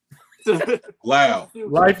 Loud.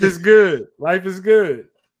 Life is good. Life is good.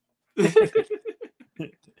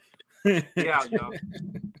 Yeah, y'all.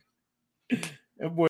 That boy